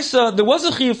the Maisa, there was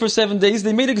a Chiyuv for 7 days,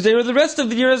 they made a Gzeira the rest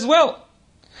of the year as well.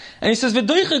 And he says,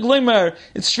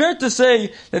 it's fair to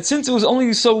say that since it was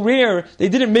only so rare, they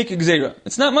didn't make a Gzeira.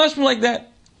 It's not mashma like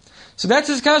that. So that's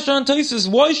his kasha on Taisus.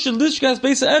 Why should Lishkas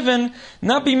Beis Even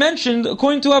not be mentioned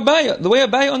according to Abaya? The way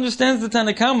Abaya understands the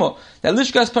Tanakama, that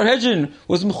Lishkas Parhedrin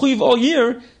was Mechuyev all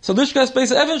year, so Lishkas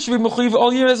Beis Even should be Mechuyev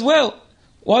all year as well.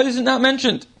 Why is it not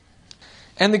mentioned?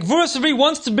 And the Gvura Savri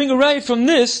wants to bring a ray from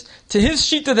this to his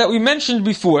shita that we mentioned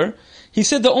before. He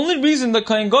said the only reason the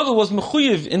Kohen Gadol was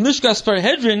mechuyev in Lishkas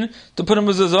Parhedrin to put a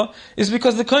mezuzah is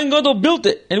because the Kohen Gadol built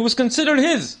it and it was considered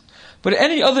his. But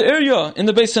any other area in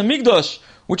the Beis HaMikdash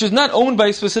which is not owned by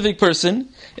a specific person,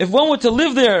 if one were to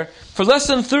live there for less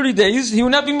than 30 days, he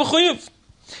would not be mechuyev.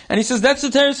 And he says that's the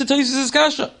Teres Taisus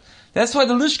Kasha. That's why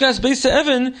the Lishkas Beis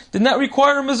Even did not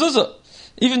require a mezuzah,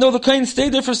 even though the Kohen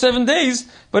stayed there for 7 days,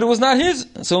 but it was not his.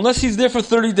 So unless he's there for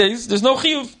 30 days, there's no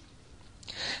chiyuv.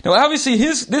 Now obviously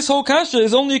this whole kasha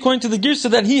is only according to the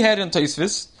girsa that he had in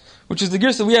Taisvis, which is the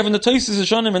girsa we have in the Taisus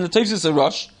Shonim and the Taisus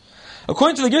Rosh.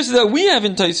 According to the girsa that we have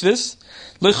in Taisvis,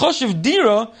 Leichoshev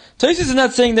Dira, Taisus is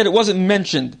not saying that it wasn't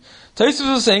mentioned.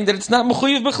 Taisus is saying that it's not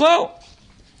mechuyev bechlal.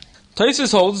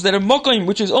 Taisus holds that a mokaim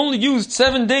which is only used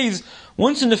 7 days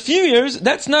once in a few years,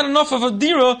 that's not enough of a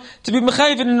dira to be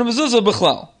mechayev in a mezuzah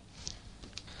bechlal.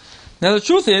 Now the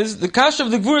truth is, the kasha of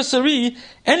the Gvura Sari,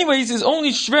 anyways, is only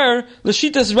shver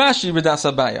l'shitas Rashi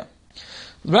b'das Abaya.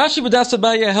 Rashi b'das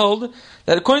Abaya held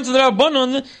that according to the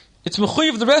Rabbanon, it's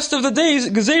mechuyev the rest of the days,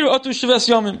 gezeira atu shivas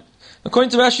yomim. According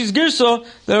to Rashi's girsa,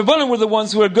 the Rabbanon were the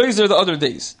ones who were gezer the other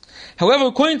days. However,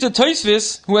 according to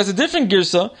Taisvis, who has a different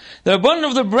girsa, the Rabbanon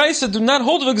of the Braisa do not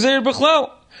hold of gezer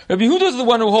b'chlal. Rabbi Yehuda is the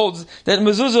one who holds that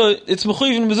mezuzah, it's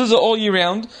mechuyev in mezuzah all year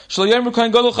round. Shlo yom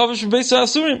kohen gadol chavish b'beis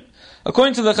ha'asurim.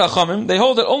 According to the Chachamim, they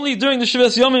hold that only during the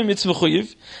Shivas Yomim it's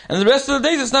mechuyev, and the rest of the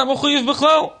days it's not mechuyev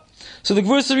b'chlal. So the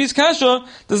Gvura Sari's kasha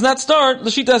does not start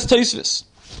l'shitas Taisvis.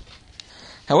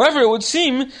 However, it would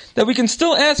seem that we can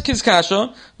still ask his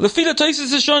kasha l'fida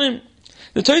Taisus Shonim.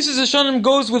 The Taisus Shonim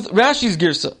goes with Rashi's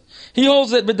girsa. He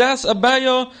holds that b'das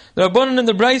Abaya, the Rabbanan and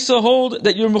the Braisa hold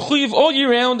that you're mechuyev all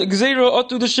year round, gzeira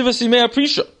atu the Shiva Simei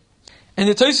Prisha. And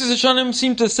the Taisus Hashanim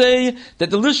seem to say that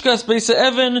the Lishkas Beis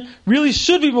Even really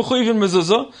should be mechuyev in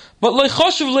mezuzah, but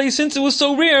leichoshev since it was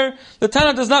so rare, the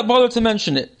Tana does not bother to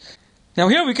mention it. Now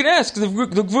here we could ask the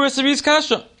Gvura Sari's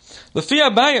kasha. L'fi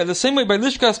Abaya, the same way by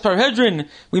Lishkas Parhedrin,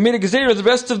 we made a gezeira the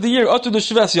rest of the year atu the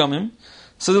Shivas Yomim.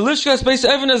 So the Lishkas Beis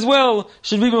Even as well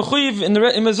should be mechuyev in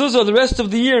mezuzah the rest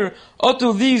of the year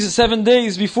atu these 7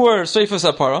 days before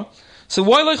Seifas Apara. So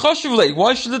why leichoshev?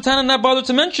 Why should the Tana not bother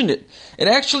to mention it? It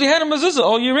actually had a mezuzah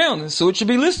all year round, so it should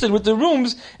be listed with the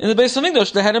rooms in the Beis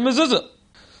HaMikdash that had a mezuzah.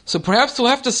 So perhaps we'll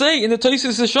have to say in the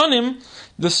Taisus Hashanim,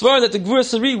 the svar that the Gvura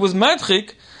Sari was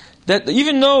madchik, that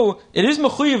even though it is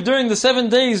mechuyev during the 7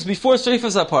 days before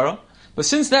Seifas Apara, but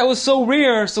since that was so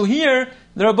rare, so here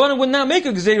the Rabbanan would not make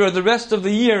a gzeira the rest of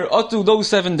the year atu those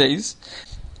 7 days.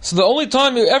 So the only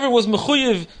time it ever was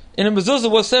mechuyev in a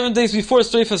mezuzah was 7 days before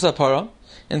Seifas Apara.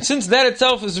 And since that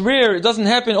itself is rare, it doesn't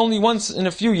happen only once in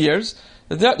a few years,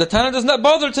 the Tana does not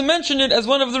bother to mention it as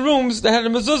one of the rooms that had a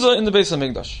mezuzah in the Beis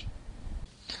HaMikdash.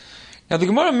 Now the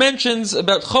Gemara mentions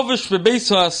about Chavish Bebeis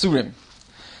HaAsurim.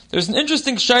 There's an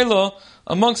interesting shayla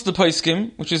amongst the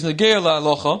Paiskim, which is Negea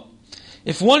LaHalacha.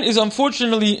 If one is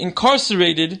unfortunately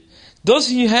incarcerated, does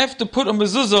he have to put a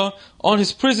mezuzah on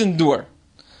his prison door?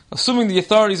 Assuming the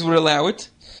authorities would allow it.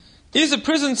 Is a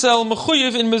prison cell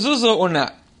mechuyev in mezuzah or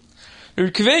not?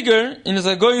 Rabbi Kveger, in his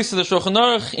Agoyis of the Shulchan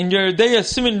Aruch in Yeredeya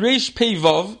Simin Reish Pei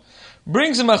Vav,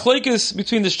 brings a machlokes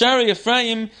between the Shari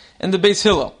Ephraim and the Beis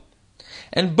Hillel.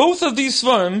 And both of these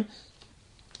svarim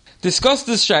discuss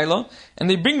this shaila, and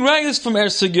they bring rayas from Er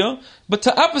Sugya, but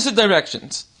to opposite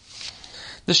directions.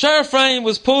 The Shar Ephraim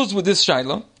was posed with this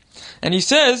shaila, and he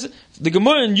says, the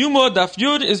Gemara in Yoma Daf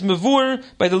Yud is mevur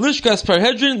by the Lishkas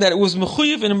Parhedrin that it was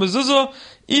mechuyev in a mezuzah,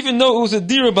 even though it was a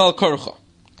dira bal karcha.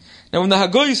 Now when the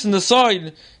Hagoyis in the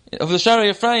side of the Shar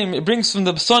Ephraim, it brings from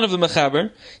the son of the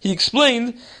Mechaber, he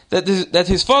explained that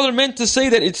his father meant to say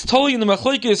that it's totally in the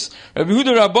Machlokes Rabbi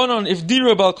Yehuda Rabbanon if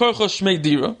dira bal karcha shmei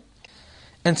dira.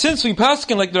 And since we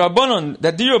paskin like the Rabbanon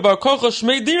that dira bal karcha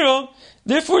shmei dira,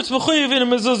 therefore it's mechuyev in a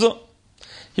mezuzah.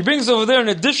 He brings over there an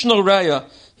additional raya.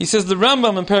 He says the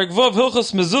Rambam in Perek Vav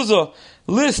Hilchos Mezuzah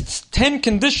lists 10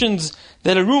 conditions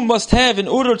that a room must have in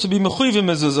order to be mechuyev in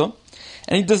mezuzah,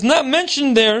 and he does not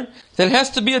mention there that it has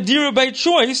to be a dira by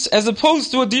choice as opposed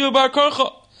to a dira bar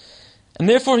karcha, and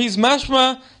therefore he's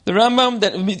mashma the Rambam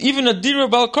that even a dira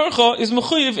bar karcha is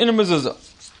mechuyev in a mezuzah.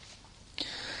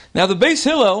 Now the Beis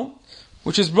Hillel,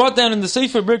 which is brought down in the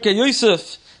Sefer Birkei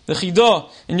Yosef, the Chidah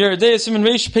in Yeridei Siman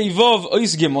Reish Pei Vav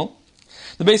Ois Gimel,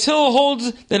 the Beis Hillel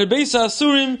holds that a Beis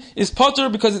Asurim is potter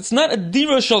because it's not a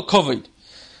dira shel kavod.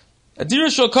 A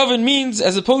dira shel kavod means,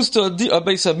 as opposed to a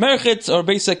Beis Merchetz or a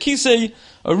Beis Kisei,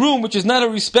 a room which is not a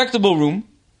respectable room,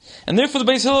 and therefore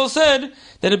the Beis Hillel said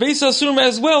that a Beis Asurim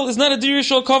as well is not a dira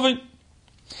shel kavod.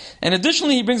 And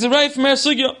additionally, he brings a right from Er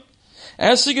Sugya.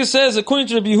 Er Sugya says, according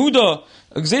to Rabbi Yehuda,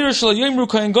 Gzeira shel Yomru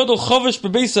Kohen Gadol Chavish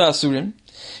beBeis Asurim.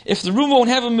 If the room won't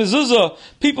have a mezuzah,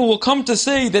 people will come to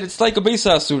say that it's like a Beis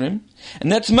Asurim,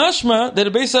 and that's mashma that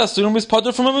a Beis Asurim is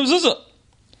potter from a mezuzah.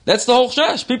 That's the whole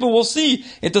shash. People will see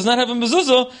it does not have a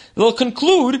mezuzah, they'll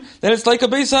conclude that it's like a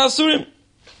Beis Asurim.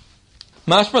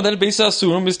 Mashma that a Beis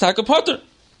Asurim is taka potter.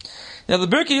 Now the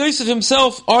Birkei Yosef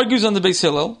himself argues on the Beis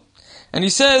Hillel, and he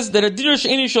says that a dira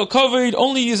she'eni shel kavod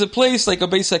only is a place like a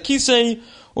Beis HaKisei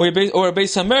or a Beis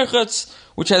HaMerchatz,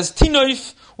 which has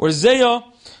tinoif or zeya,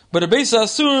 but a Beis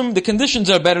Asurim, the conditions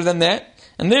are better than that,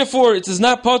 and therefore it is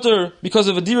not potter because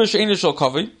of a dira she'eni shel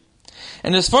kavod.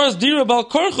 And as far as dira bal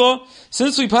karcha,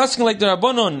 since we passing like the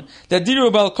Rabbanon that dira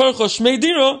bal karcha shmei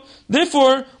dira,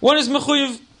 therefore one is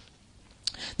mechuyev.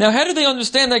 Now, how do they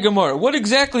understand that Gemara? What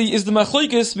exactly is the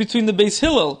machlokes between the Beis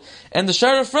Hillel and the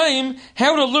Shar Ephraim?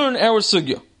 How to learn our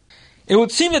sugya? It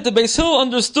would seem that the Beis Hillel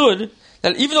understood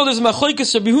that even though there's a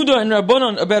machlokes Rabbi Yehuda and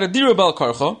Rabbanon about a dira bal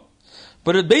karcha,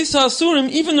 but at Beis Asurim,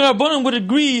 even the Rabbanon would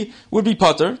agree would be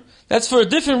potter. That's for a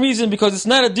different reason, because it's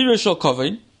not a dira shel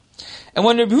kavod. And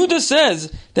when Rabbi Yehuda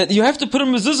says that you have to put a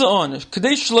mezuzah on,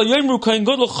 Kadesh shelo yomru kohen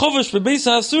gadol chavish beBeis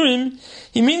Asurim,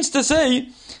 he means to say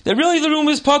that really the room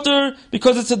is potter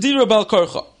because it's a dira bal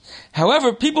karcha.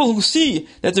 However, people who see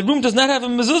that the room does not have a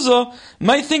mezuzah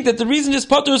might think that the reason is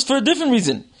potter is for a different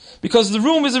reason, because the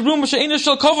room is a room she'eina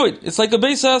shel kavod. It's like a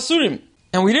Beis Asurim.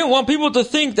 And we didn't want people to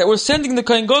think that we're sending the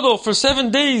Kohen Gadol for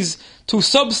 7 days to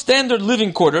substandard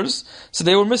living quarters, so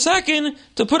they were misakin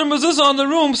to put a mezuzah on the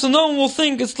room so no one will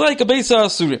think it's like a Beis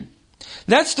Asurim.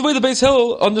 That's the way the Beis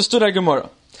Hillel understood our Gemara.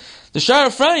 The Shar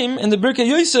Ephraim and the Birkei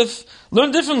Yosef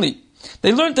learned differently.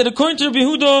 They learned that according to Rabbi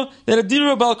Yehuda, that a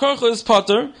dira bal karcha is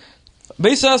potter,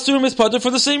 Beis Asurim is potter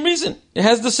for the same reason. It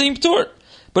has the same tur.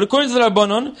 But according to the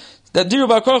Rabbanon, that dira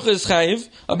bal karcha is chayiv,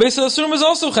 a Beis Asurim is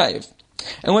also chayiv.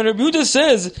 And when Rabbi Yehuda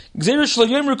says, Gzeira shelo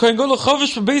yomru kohen gadol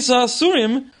chavish beBeis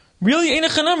Asurim, really ain't a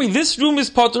chanami. This room is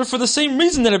potter for the same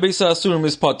reason that a Beis Asurim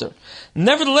is potter.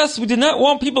 Nevertheless, we did not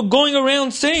want people going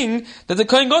around saying that the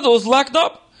Kohen Gadol is locked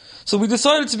up. So we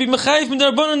decided to be mechayiv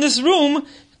midarban in this room,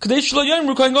 Kadesh shelo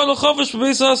yomru kohen gadol chavish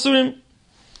beBeis Asurim.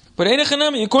 But ain't a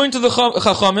chanami. According to the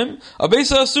Chachamim, a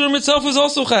Beis Asurim itself is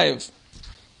also chayiv.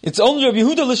 It's only Rabbi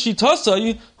Yehuda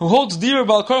l'shitasai who holds dira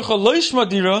bal karcha lo yishma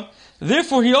dira.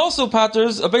 Therefore, he also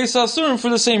patters a Beis Asurim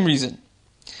for the same reason.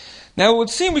 Now, it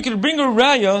would seem we could bring a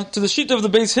raya to the sheet of the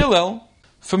Beis Hillel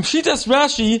from Shitas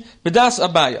Rashi B'das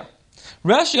Abaya.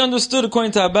 Rashi understood,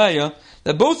 according to Abaya,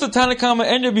 that both the Tanakama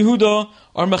and Rabbi Yehuda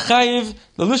are mechayiv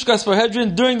the Lishkas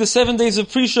Parhedrin during the 7 days of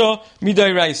Prisha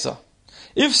Midai Raisa.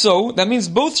 If so, that means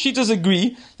both Shitas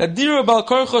agree that dira bal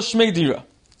karcha shmei dira.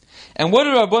 And what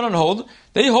do Rabbanon hold?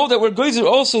 They hold that we're goyzer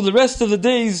also the rest of the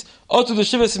days to the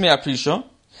Shivas Mea Prisha.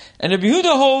 And Rabbi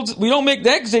Yehuda holds, we don't make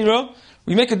that gzeira,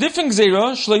 we make a different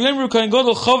gzeira, shelo yomru kohen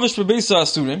gadol chavish beBeis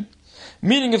Asurim,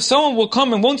 meaning if someone will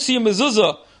come and won't see a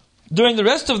mezuzah during the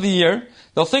rest of the year,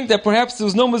 they'll think that perhaps there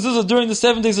was no mezuzah during the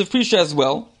 7 days of Prisha as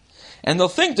well, and they'll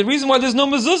think the reason why there's no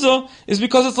mezuzah is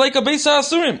because it's like a Beis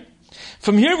Asurim.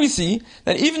 From here we see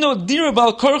that even though dira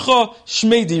bal karcha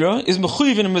shmei dira is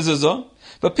mechuyev in a mezuzah,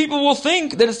 but people will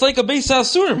think that it's like a Beis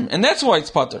Asurim, and that's why it's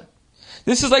potter.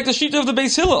 This is like the sheet of the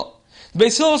Beis Hillel, The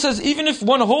Beis Hillel says even if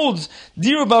one holds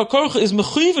Dira Bar Korcha is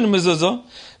mechuyev in a mezuzah,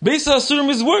 Beis Asurim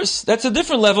is worse. That's a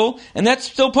different level, and that's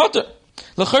still potter.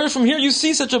 L'chayr, from here you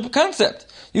see such a concept.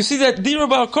 You see that Dira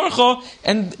Bar Korcha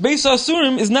and Beis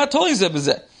Asurim is not totally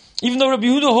zebezeh. Even though Rabbi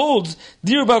Yehuda holds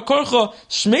Dira Bar Korcha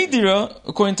Shmei Dira,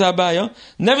 according to Abaya,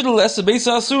 nevertheless the Beis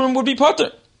Asurim would be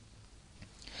potter.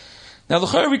 Now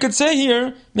l'chayr we could say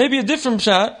here maybe a different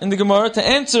pshat in the Gemara to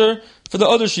answer for the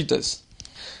other shitas.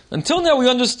 Until now we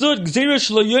understood Gzeira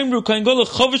Shelo Yomru Kohen Gadol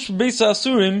Chavish Beis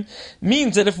Asurim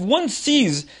means that if one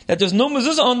sees that there's no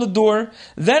mezuzah on the door,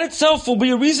 that itself will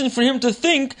be a reason for him to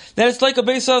think that it's like a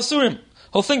Beis Asurim.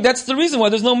 He'll think that's the reason why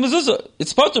there's no mezuzah.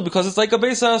 It's potter because it's like a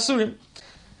Beis Asurim.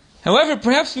 However,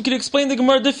 perhaps we could explain the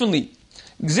Gemara differently.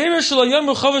 Gzeira Shelo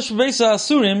Yomru Chavish Beis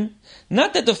Asurim,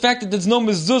 not that the fact that there's no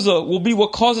mezuzah will be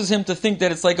what causes him to think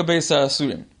that it's like a Beis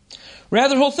Asurim.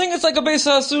 Rather, he'll think it's like a Beis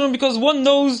Asurim because one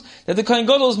knows that the Kohen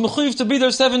Gadol is mechuyev to be there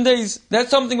 7 days. That's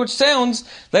something which sounds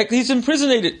like he's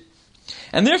imprisonated.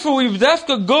 And therefore we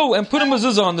dafka go and put a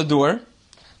mezuzah on the door.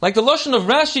 Like the lashon of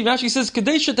Rashi, Rashi says,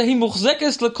 Kedei shetahi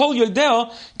muchzekes lekol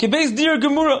yodea kebeis dir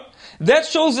gemura. That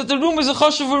shows that the room is a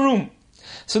chashuv room.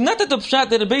 So not that the pshat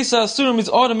that a Beis Asurim is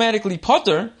automatically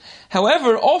potter.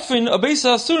 However, often a Beis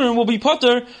Asurim will be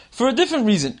potter for a different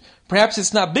reason. Perhaps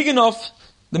it's not big enough.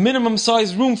 The minimum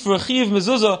size room for a chiyuv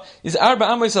mezuzah is arba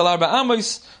amos al arba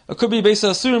amos. It could be a Beis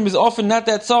Asurim is often not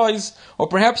that size, or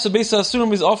perhaps a Beis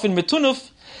Asurim is often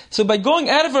metunuf. So by going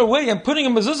out of our way and putting a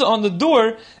mezuzah on the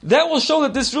door, that will show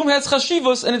that this room has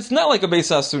chashivos and it's not like a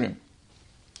Beis Asurim.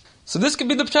 So this could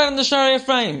be the pshat in the Shari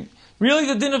Ephraim. Really,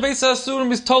 the din of Beis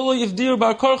Asurim is totally if Dira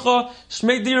Bar Korcha,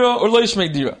 Shmei Dira, or Lo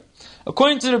Shmei Dira.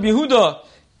 According to Rabbi Yehuda,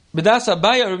 B'das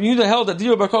Abaya, Rabbi Yehuda held that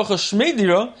Dira Bar Korcha Shmei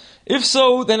Dira. If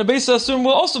so, then a Beis Asurim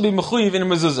will also be mechuyev in a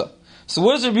mezuzah. So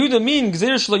what does Rabbi Yehuda mean?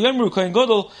 Gzeira Shelo Yomru Kohen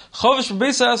Gadol Chavish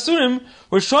Beis Asurim.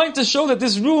 We're trying to show that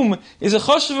this room is a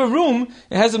chashuv room.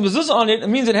 It has a mezuzah on it. It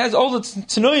means it has all the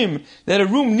tanoim that a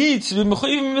room needs to be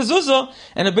mechuyev in mezuzah,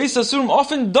 and a Beis Asurim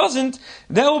often doesn't.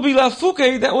 That will be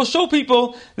lafuke. That will show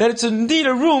people that it's indeed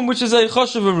a room which is a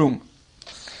chashuv room.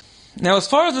 Now, as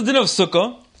far as the din of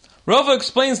sukkah, Rava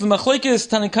explains the machlekes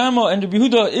Tanakama and Rabbi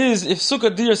Yehuda is if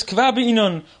sukkah diras kva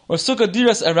be'inon or sukkah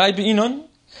diras arai be'inon.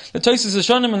 The Tosfos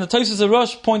Rishonim and the Tosfos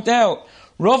Rosh point out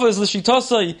Rava is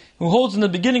l'shitasai who holds in the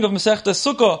beginning of Masechta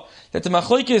Sukkah that the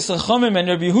machlekes Chachamim and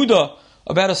Rabbi Yehuda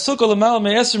about a sukkah l'mal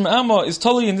me'esrim amma is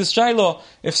totally in this shaila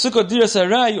if sukkah diras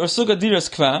arai or sukkah diras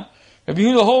kva. Rabbi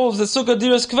Yehuda holds that sukkah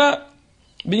diras kva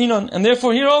be'inon, and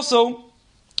therefore here also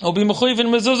will be mechuyev in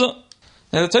mezuzah.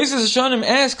 Now the Tosfos Rishonim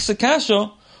asks a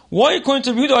kasha. Why, according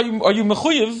to Rabbi Yehuda, are you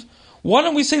mechuyev? Why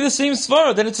don't we say the same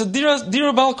svara, that it's a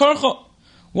dira bal karcha?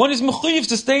 One is mechuyev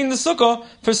to stay in the sukkah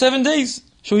for 7 days.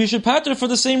 So he should patter for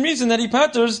the same reason that he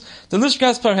patters the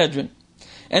lishkas parhedrin.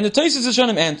 And the Tosfos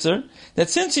Rishonim answer that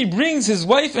since he brings his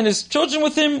wife and his children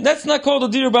with him, that's not called a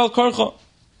dira bal karcha.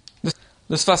 The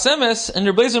Sfas Emes and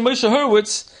Rabbi Moshe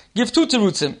Horowitz give two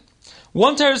terutzim.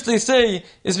 One teretz they say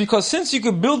is because since you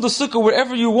could build the sukkah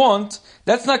wherever you want,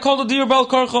 that's not called a dira bal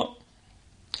karcha.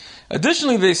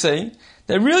 Additionally, they say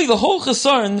that really the whole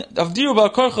chesaron of Dira Bar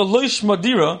Karcha Lo Shma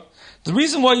Dira, the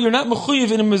reason why you're not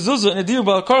mechuyev in a mezuzah in a Dira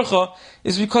Bar Karcha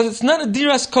is because it's not a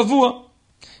diras kavua.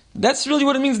 That's really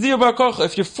what it means, Dira Bar Karcha.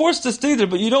 If you're forced to stay there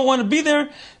but you don't want to be there,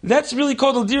 that's really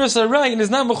called a diras arai and is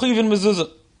not mechuyev in mezuzah.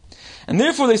 And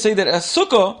therefore they say that a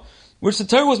sukkah, which the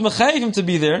Torah was mechayev him to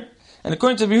be there, and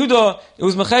according to Yehuda, it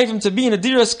was mechayev him to be in a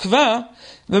diras kva,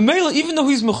 the mele, even though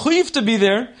he's mechuyev to be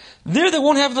there, they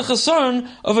won't have the chesaron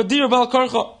of a dira bal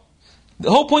karcha. The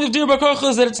whole point of dira bal karcha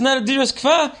is that it's not a diras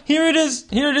kva. Here it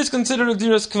is considered a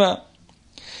diras kva.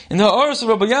 In the Ha'aros of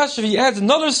Rabbi Yashiv, he adds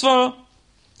another svara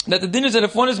that the din is that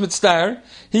if one is mitzvah,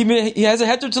 he has a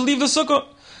heter to leave the sukkah.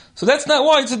 So that's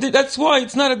why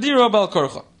it's not a dira bal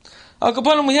karcha. Al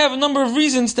kapanim, we have a number of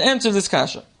reasons to answer this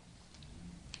kasha.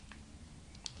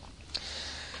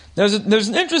 There's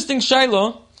an interesting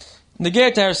shaila in the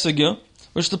Ger Tar Sugya,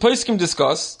 which the poskim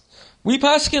discuss. We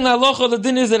paskin halacha the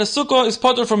din is that a sukkah is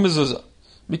potter from mezuzah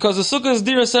because the sukkah is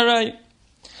dira sarai.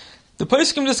 The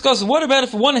poskim discuss what about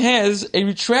if one has a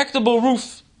retractable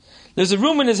roof. There's a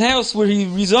room in his house where he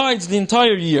resides the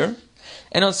entire year,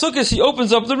 and on Sukkot he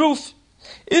opens up the roof.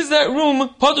 Is that room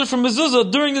potter from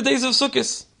mezuzah during the days of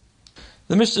Sukkot?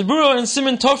 The Mishnah Berurah in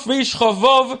Siman Tov Reish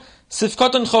Chavav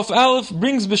Sifkatan Chav Aleph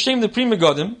brings b'shem the Pri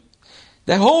Megadim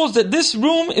that holds that this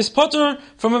room is potter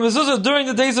from a mezuzah during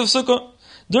the days of Sukkot.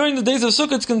 During the days of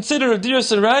Sukkot, it's considered a dira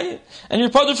sarai, and you're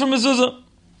potter from mezuzah.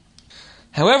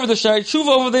 However, the Shari Tshuva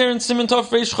over there in Siman Tov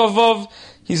Reish Chavav,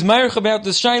 he's ma'arich about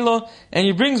this shaila, and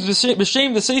he brings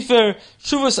b'shem the Sefer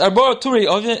Tshuvas Arbara Turei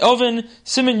Oven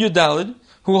Siman Yudalid,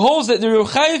 who holds that you're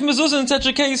chayiv mezuzah in such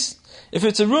a case. If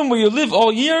it's a room where you live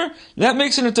all year, that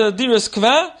makes it into a diras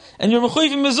kva, and you're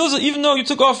mechuyev mezuzah even though you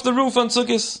took off the roof on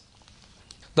Sukkos.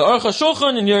 The Aruch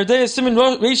HaShulchan in Yerdei Siman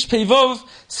Reish Peivov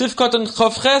Sifkat and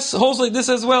Chavches holds like this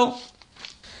as well.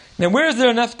 Now, where is there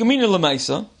a nafkamina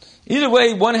l'maisa? Either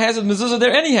way, one has a mezuzah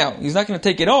there anyhow. He's not going to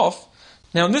take it off.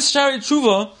 Now, in this Shari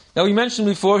Tshuva that we mentioned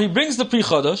before, he brings the Pri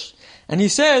Chodosh, and he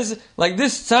says, like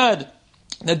this tzad,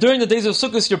 that during the days of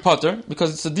Sukkot you're potter,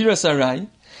 because it's a diras arai,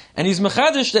 and he's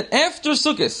mechadish that after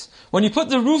Sukkot, when you put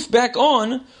the roof back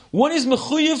on, one is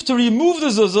mechuyev to remove the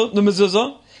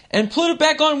mezuzah, and put it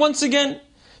back on once again.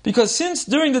 Because since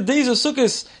during the days of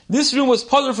Sukkot, this room was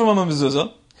potter from a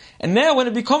mezuzah, and now when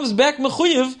it becomes back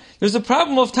mechuyev, there's a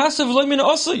problem of tasav loy min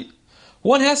osay.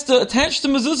 One has to attach the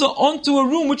mezuzah onto a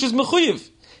room which is mechuyev.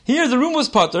 Here the room was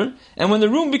potter, and when the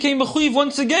room became mechuyev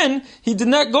once again, he did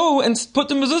not go and put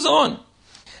the mezuzah on.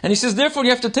 And he says, therefore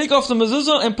you have to take off the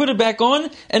mezuzah and put it back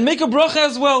on, and make a bracha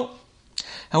as well.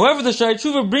 However, the Shari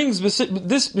Tshuva brings this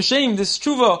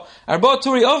Tshuva, Arba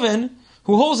Turi Oven,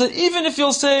 who holds that even if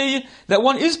you'll say that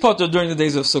one is potter during the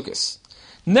days of Sukkot,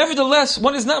 nevertheless,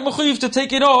 one is not mechuyev to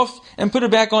take it off and put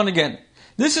it back on again.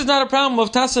 This is not a problem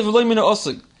of tasav v'loy mina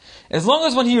osig. As long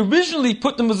as when he originally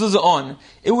put the mezuzah on,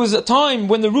 it was a time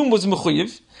when the room was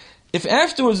mechuyev. If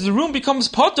afterwards the room becomes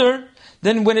potter,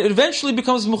 then when it eventually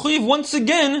becomes mechuyev once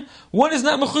again, one is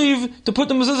not mechuyev to put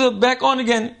the mezuzah back on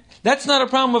again. That's not a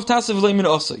problem of tasav v'loy mina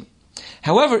osig.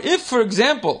 However, if, for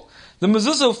example, the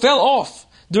mezuzah fell off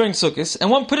during Sukkot, and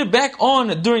one put it back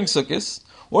on during Sukkot,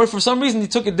 or if for some reason he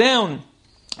took it down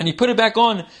and he put it back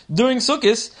on during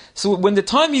Sukkot, so when the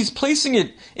time he's placing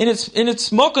it in its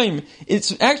mokim,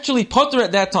 it's actually potter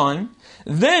at that time.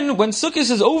 Then when Sukkot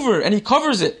is over and he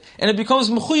covers it and it becomes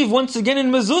mechuyev once again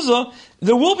in mezuzah,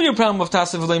 there will be a problem of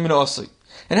tasav v'loy min osay.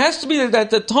 It has to be that at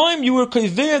the time you were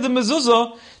kaveh the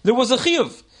mezuzah, there was a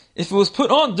chiyuv. If it was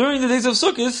put on during the days of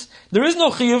Sukkot, there is no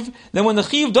chiyuv. Then when the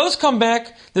chiyuv does come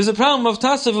back, there's a problem of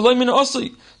tasav v'loy min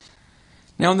osay.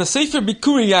 Now in the Sefer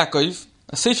Bikuri Yaakov,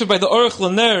 a sefer by the Aruch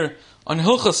Laner on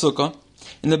Hilchas Sukkah,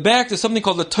 in the back there's something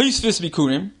called the Tosfos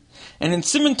Bikurim, and in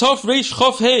Siman Tov Reish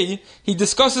Chof Hey, he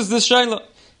discusses this shaila.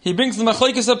 He brings the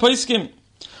Machlokes HaPoskim.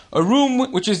 A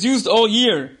room which is used all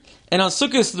year, and on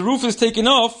Sukkot the roof is taken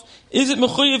off, is it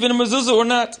mechuyev in a mezuzah or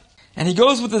not? And he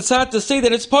goes with the tzad to say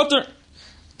that it's potter.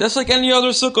 That's like any other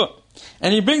sukkah.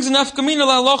 And he brings an afkamina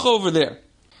la'alacha over there.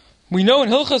 We know in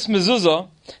Hilchas Mezuzah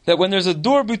that when there's a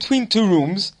door between two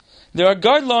rooms, there are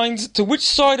guidelines to which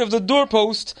side of the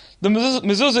doorpost the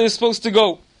mezuzah is supposed to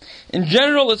go. In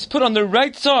general, it's put on the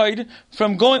right side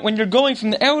when you're going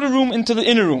from the outer room into the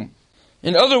inner room.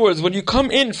 In other words, when you come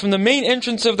in from the main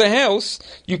entrance of the house,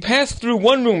 you pass through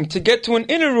one room to get to an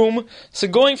inner room, so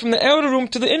going from the outer room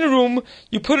to the inner room,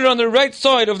 you put it on the right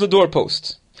side of the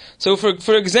doorpost. So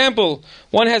for example,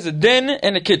 one has a den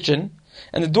and a kitchen,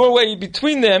 and the doorway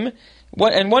between them,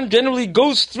 and one generally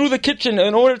goes through the kitchen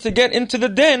in order to get into the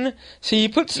den, so he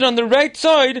puts it on the right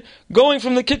side, going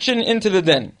from the kitchen into the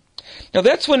den. Now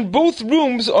that's when both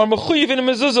rooms are mechuyev in a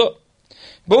mezuzah.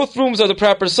 Both rooms are the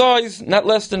proper size, not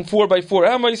less than 4 by 4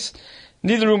 amos.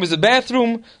 Neither room is a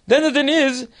bathroom. Then the din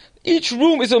is, each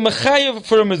room is a mechayev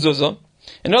for a mezuzah.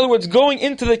 In other words, going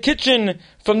into the kitchen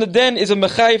from the den is a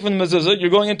mechayev in mezuzah. You're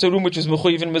going into a room which is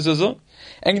mechuyev in mezuzah.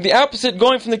 And the opposite,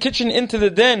 going from the kitchen into the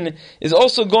den, is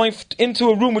also going into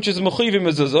a room which is mechuyev in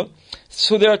mezuzah.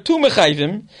 So there are two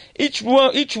mechayevim. Each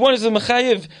one is a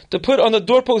mechayev to put on the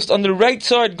doorpost on the right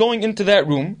side going into that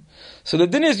room. So the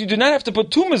din is, you do not have to put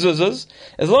two mezuzahs.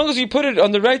 As long as you put it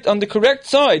on the correct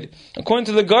side, according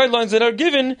to the guidelines that are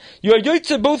given, you are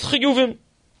yotzeh both chiyuvim.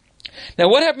 Now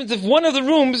what happens if one of the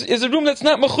rooms is a room that's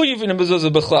not mechuyev in a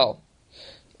mezuzah b'chlal?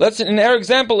 Let's say in our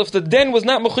example, if the den was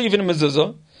not mechuyev in a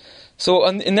mezuzah, so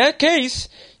in that case,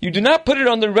 you do not put it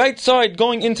on the right side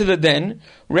going into the den,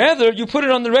 rather you put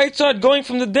it on the right side going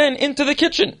from the den into the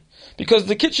kitchen. Because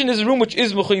the kitchen is a room which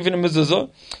is mechuyev in a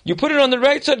mezuzah, you put it on the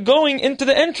right side going into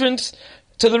the entrance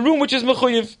to the room which is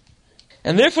mechuyev.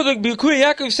 And therefore the Bikuri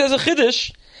Yaakov says a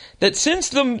chiddush, that since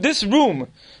this room,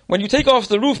 when you take off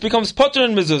the roof, becomes potter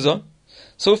and mezuzah,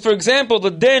 so for example, the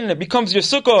den becomes your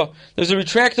sukkah, there's a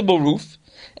retractable roof,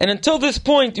 and until this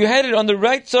point you had it on the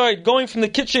right side going from the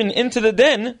kitchen into the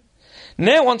den,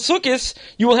 now on Sukkot,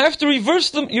 you will have to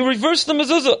reverse the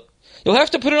mezuzah. You'll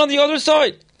have to put it on the other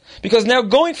side. Because now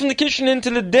going from the kitchen into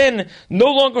the den no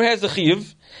longer has a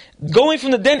chiyuv. Going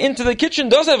from the den into the kitchen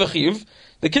does have a chiyuv.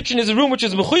 The kitchen is a room which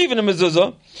is mechuyev in a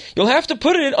mezuzah. You'll have to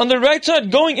put it on the right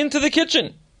side going into the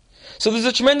kitchen. So there's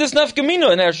a tremendous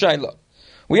nafkamina in our shaila.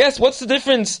 We asked, what's the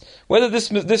difference whether this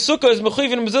sukkah is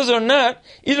mechuyev in a mezuzah or not?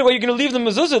 Either way, you're going to leave the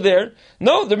mezuzah there.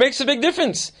 No, there makes a big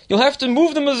difference. You'll have to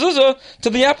move the mezuzah to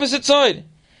the opposite side.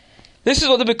 This is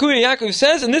what the Bikuya Yaakov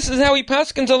says, and this is how he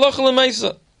paskins halacha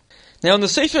l'maisa. Now in the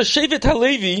Sefer Shevet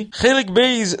HaLevi, Chelik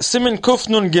Beis Siman Kuf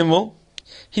Nun Gimel,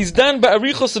 he's done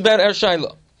ba'arichos about Ar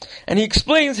Shaila, and he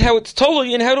explains how it's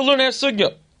totally and how to learn Ar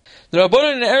Sugya. The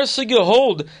Rabbanan and Ar Sugya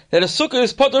hold that a sukkah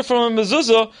is potter from a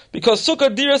mezuzah because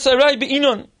sukkah dira sarai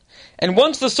be'inon, and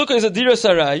once the sukkah is a dira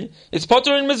sarai, it's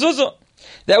potter in mezuzah.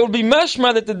 That would be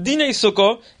mashma that the dinei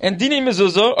sukkah and dinei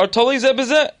mezuzah are totally zeh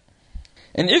b'zeh.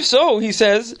 And if so, he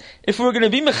says, if we're going to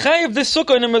be mechayev this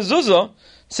sukkah in a mezuzah,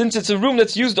 since it's a room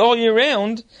that's used all year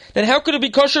round, then how could it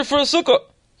be kosher for a sukkah?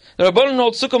 The Rabbanan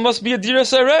holds sukkah must be a dira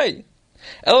sarai.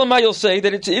 Elamai will say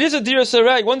that it is a dira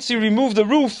sarai. Once you remove the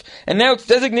roof, and now it's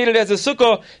designated as a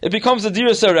sukkah, it becomes a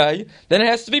dira sarai, then it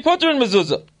has to be potter in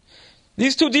mezuzah.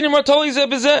 These two dinim are totally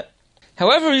zeh b'zeh.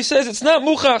 However, he says it's not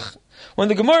muchach. When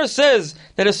the Gemara says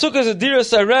that a sukkah is a dira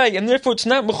sarai and therefore it's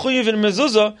not mechuyev in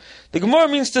mezuzah, the Gemara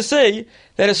means to say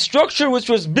that a structure which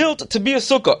was built to be a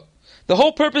sukkah, the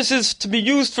whole purpose is to be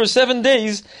used for 7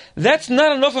 days, that's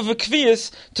not enough of a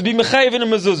kviyas to be mechayev in a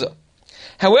mezuzah.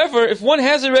 However, if one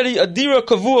has already a dira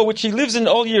kavua which he lives in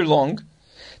all year long,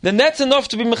 then that's enough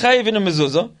to be mechayev in a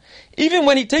mezuzah. Even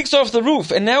when he takes off the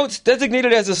roof and now it's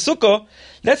designated as a sukkah,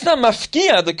 that's not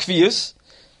mafkia the kviyas.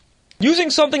 Using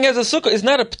something as a sukkah is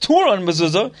not a ptur on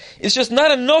mezuzah, it's just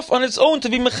not enough on its own to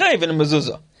be mechayev in a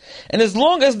mezuzah. And as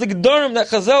long as the gedarim that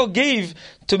Chazal gave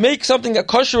to make something a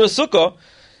kosher a sukkah,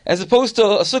 as opposed to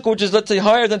a sukkah which is, let's say,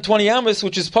 higher than 20 amas,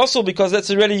 which is possible because that's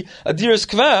already a diras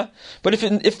kva, but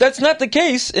if that's not the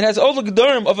case, it has all the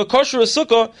gedarim of a kosher a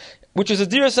sukkah, which is a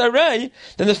diras aray,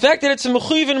 then the fact that it's a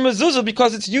mechuyev in a mezuzah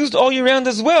because it's used all year round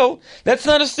as well, that's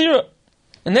not a stira.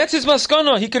 And that's his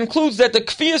maskana. He concludes that the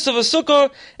kfiyas of a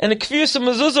sukkah and the kfiyas of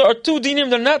mezuzah are two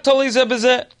dinim, they're not totally zeh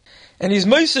b'zeh. And he's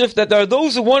meisif that there are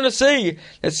those who want to say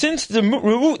that since the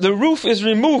roof is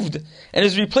removed and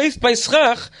is replaced by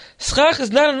schach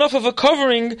is not enough of a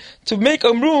covering to make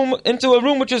a room into a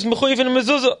room which is mechuyev in a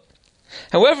mezuzah.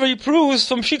 However, he proves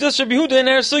from Shitas Rabbi Huda and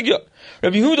Ar Sugya.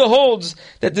 Rabbi Huda holds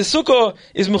that the sukkah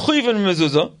is mechuyev in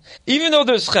mezuzah, even though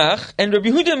there's schach, and Rabbi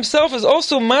Huda himself is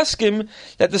also maskim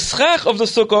that the schach of the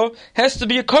sukkah has to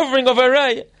be a covering of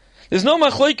aray. There's no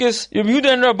machlokes Rabbi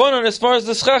Huda and Rabbanan as far as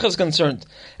the schach is concerned.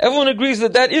 Everyone agrees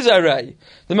that that is aray.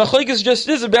 The machlokes just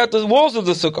is about the walls of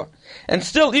the sukkah. And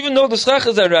still, even though the schach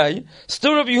is aray,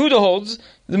 still Rabbi Huda holds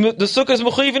the sukkah is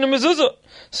mechuyev in a mezuzah.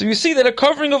 So you see that a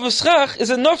covering of a schach is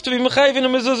enough to be mechayev in a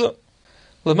mezuzah.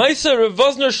 L'maisa Rav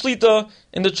Vosner Shlita,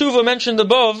 in the tshuva mentioned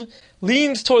above,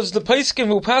 leans towards the paiskin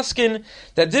who paskin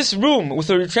that this room with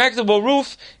a retractable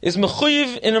roof is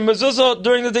mechuyev in a mezuzah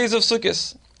during the days of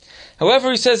Sukkot.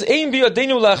 However, he says, "Ein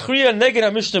bi'adenu la'achriya neged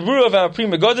ha'mishnah berurah v'ha'pri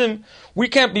megadim." We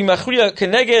can't be machriya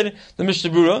keneged the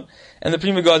mishnah berurah and the pri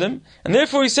megadim, and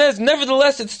therefore he says,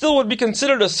 nevertheless, it still would be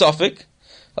considered a suffix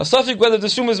whether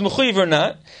this room is mechuyev or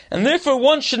not, and therefore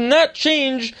one should not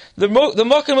change the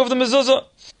makom of the mezuzah.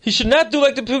 He should not do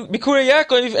like the Bikuya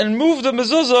Yaakov and move the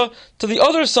mezuzah to the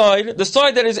other side, the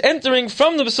side that is entering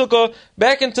from the sukkah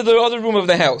back into the other room of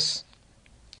the house.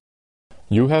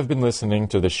 You have been listening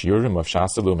to the Shiurim of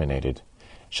Shas Illuminated.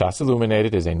 Shas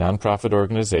Illuminated is a non-profit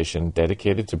organization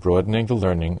dedicated to broadening the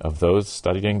learning of those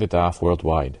studying the daf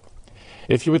worldwide.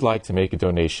 If you would like to make a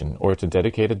donation or to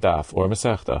dedicate a daf or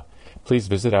masechta, please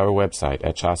visit our website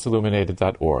at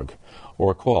shasilluminated.org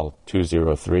or call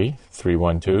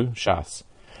 203-312-SHAS.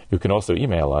 You can also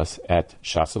email us at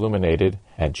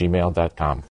shasilluminated@gmail.com.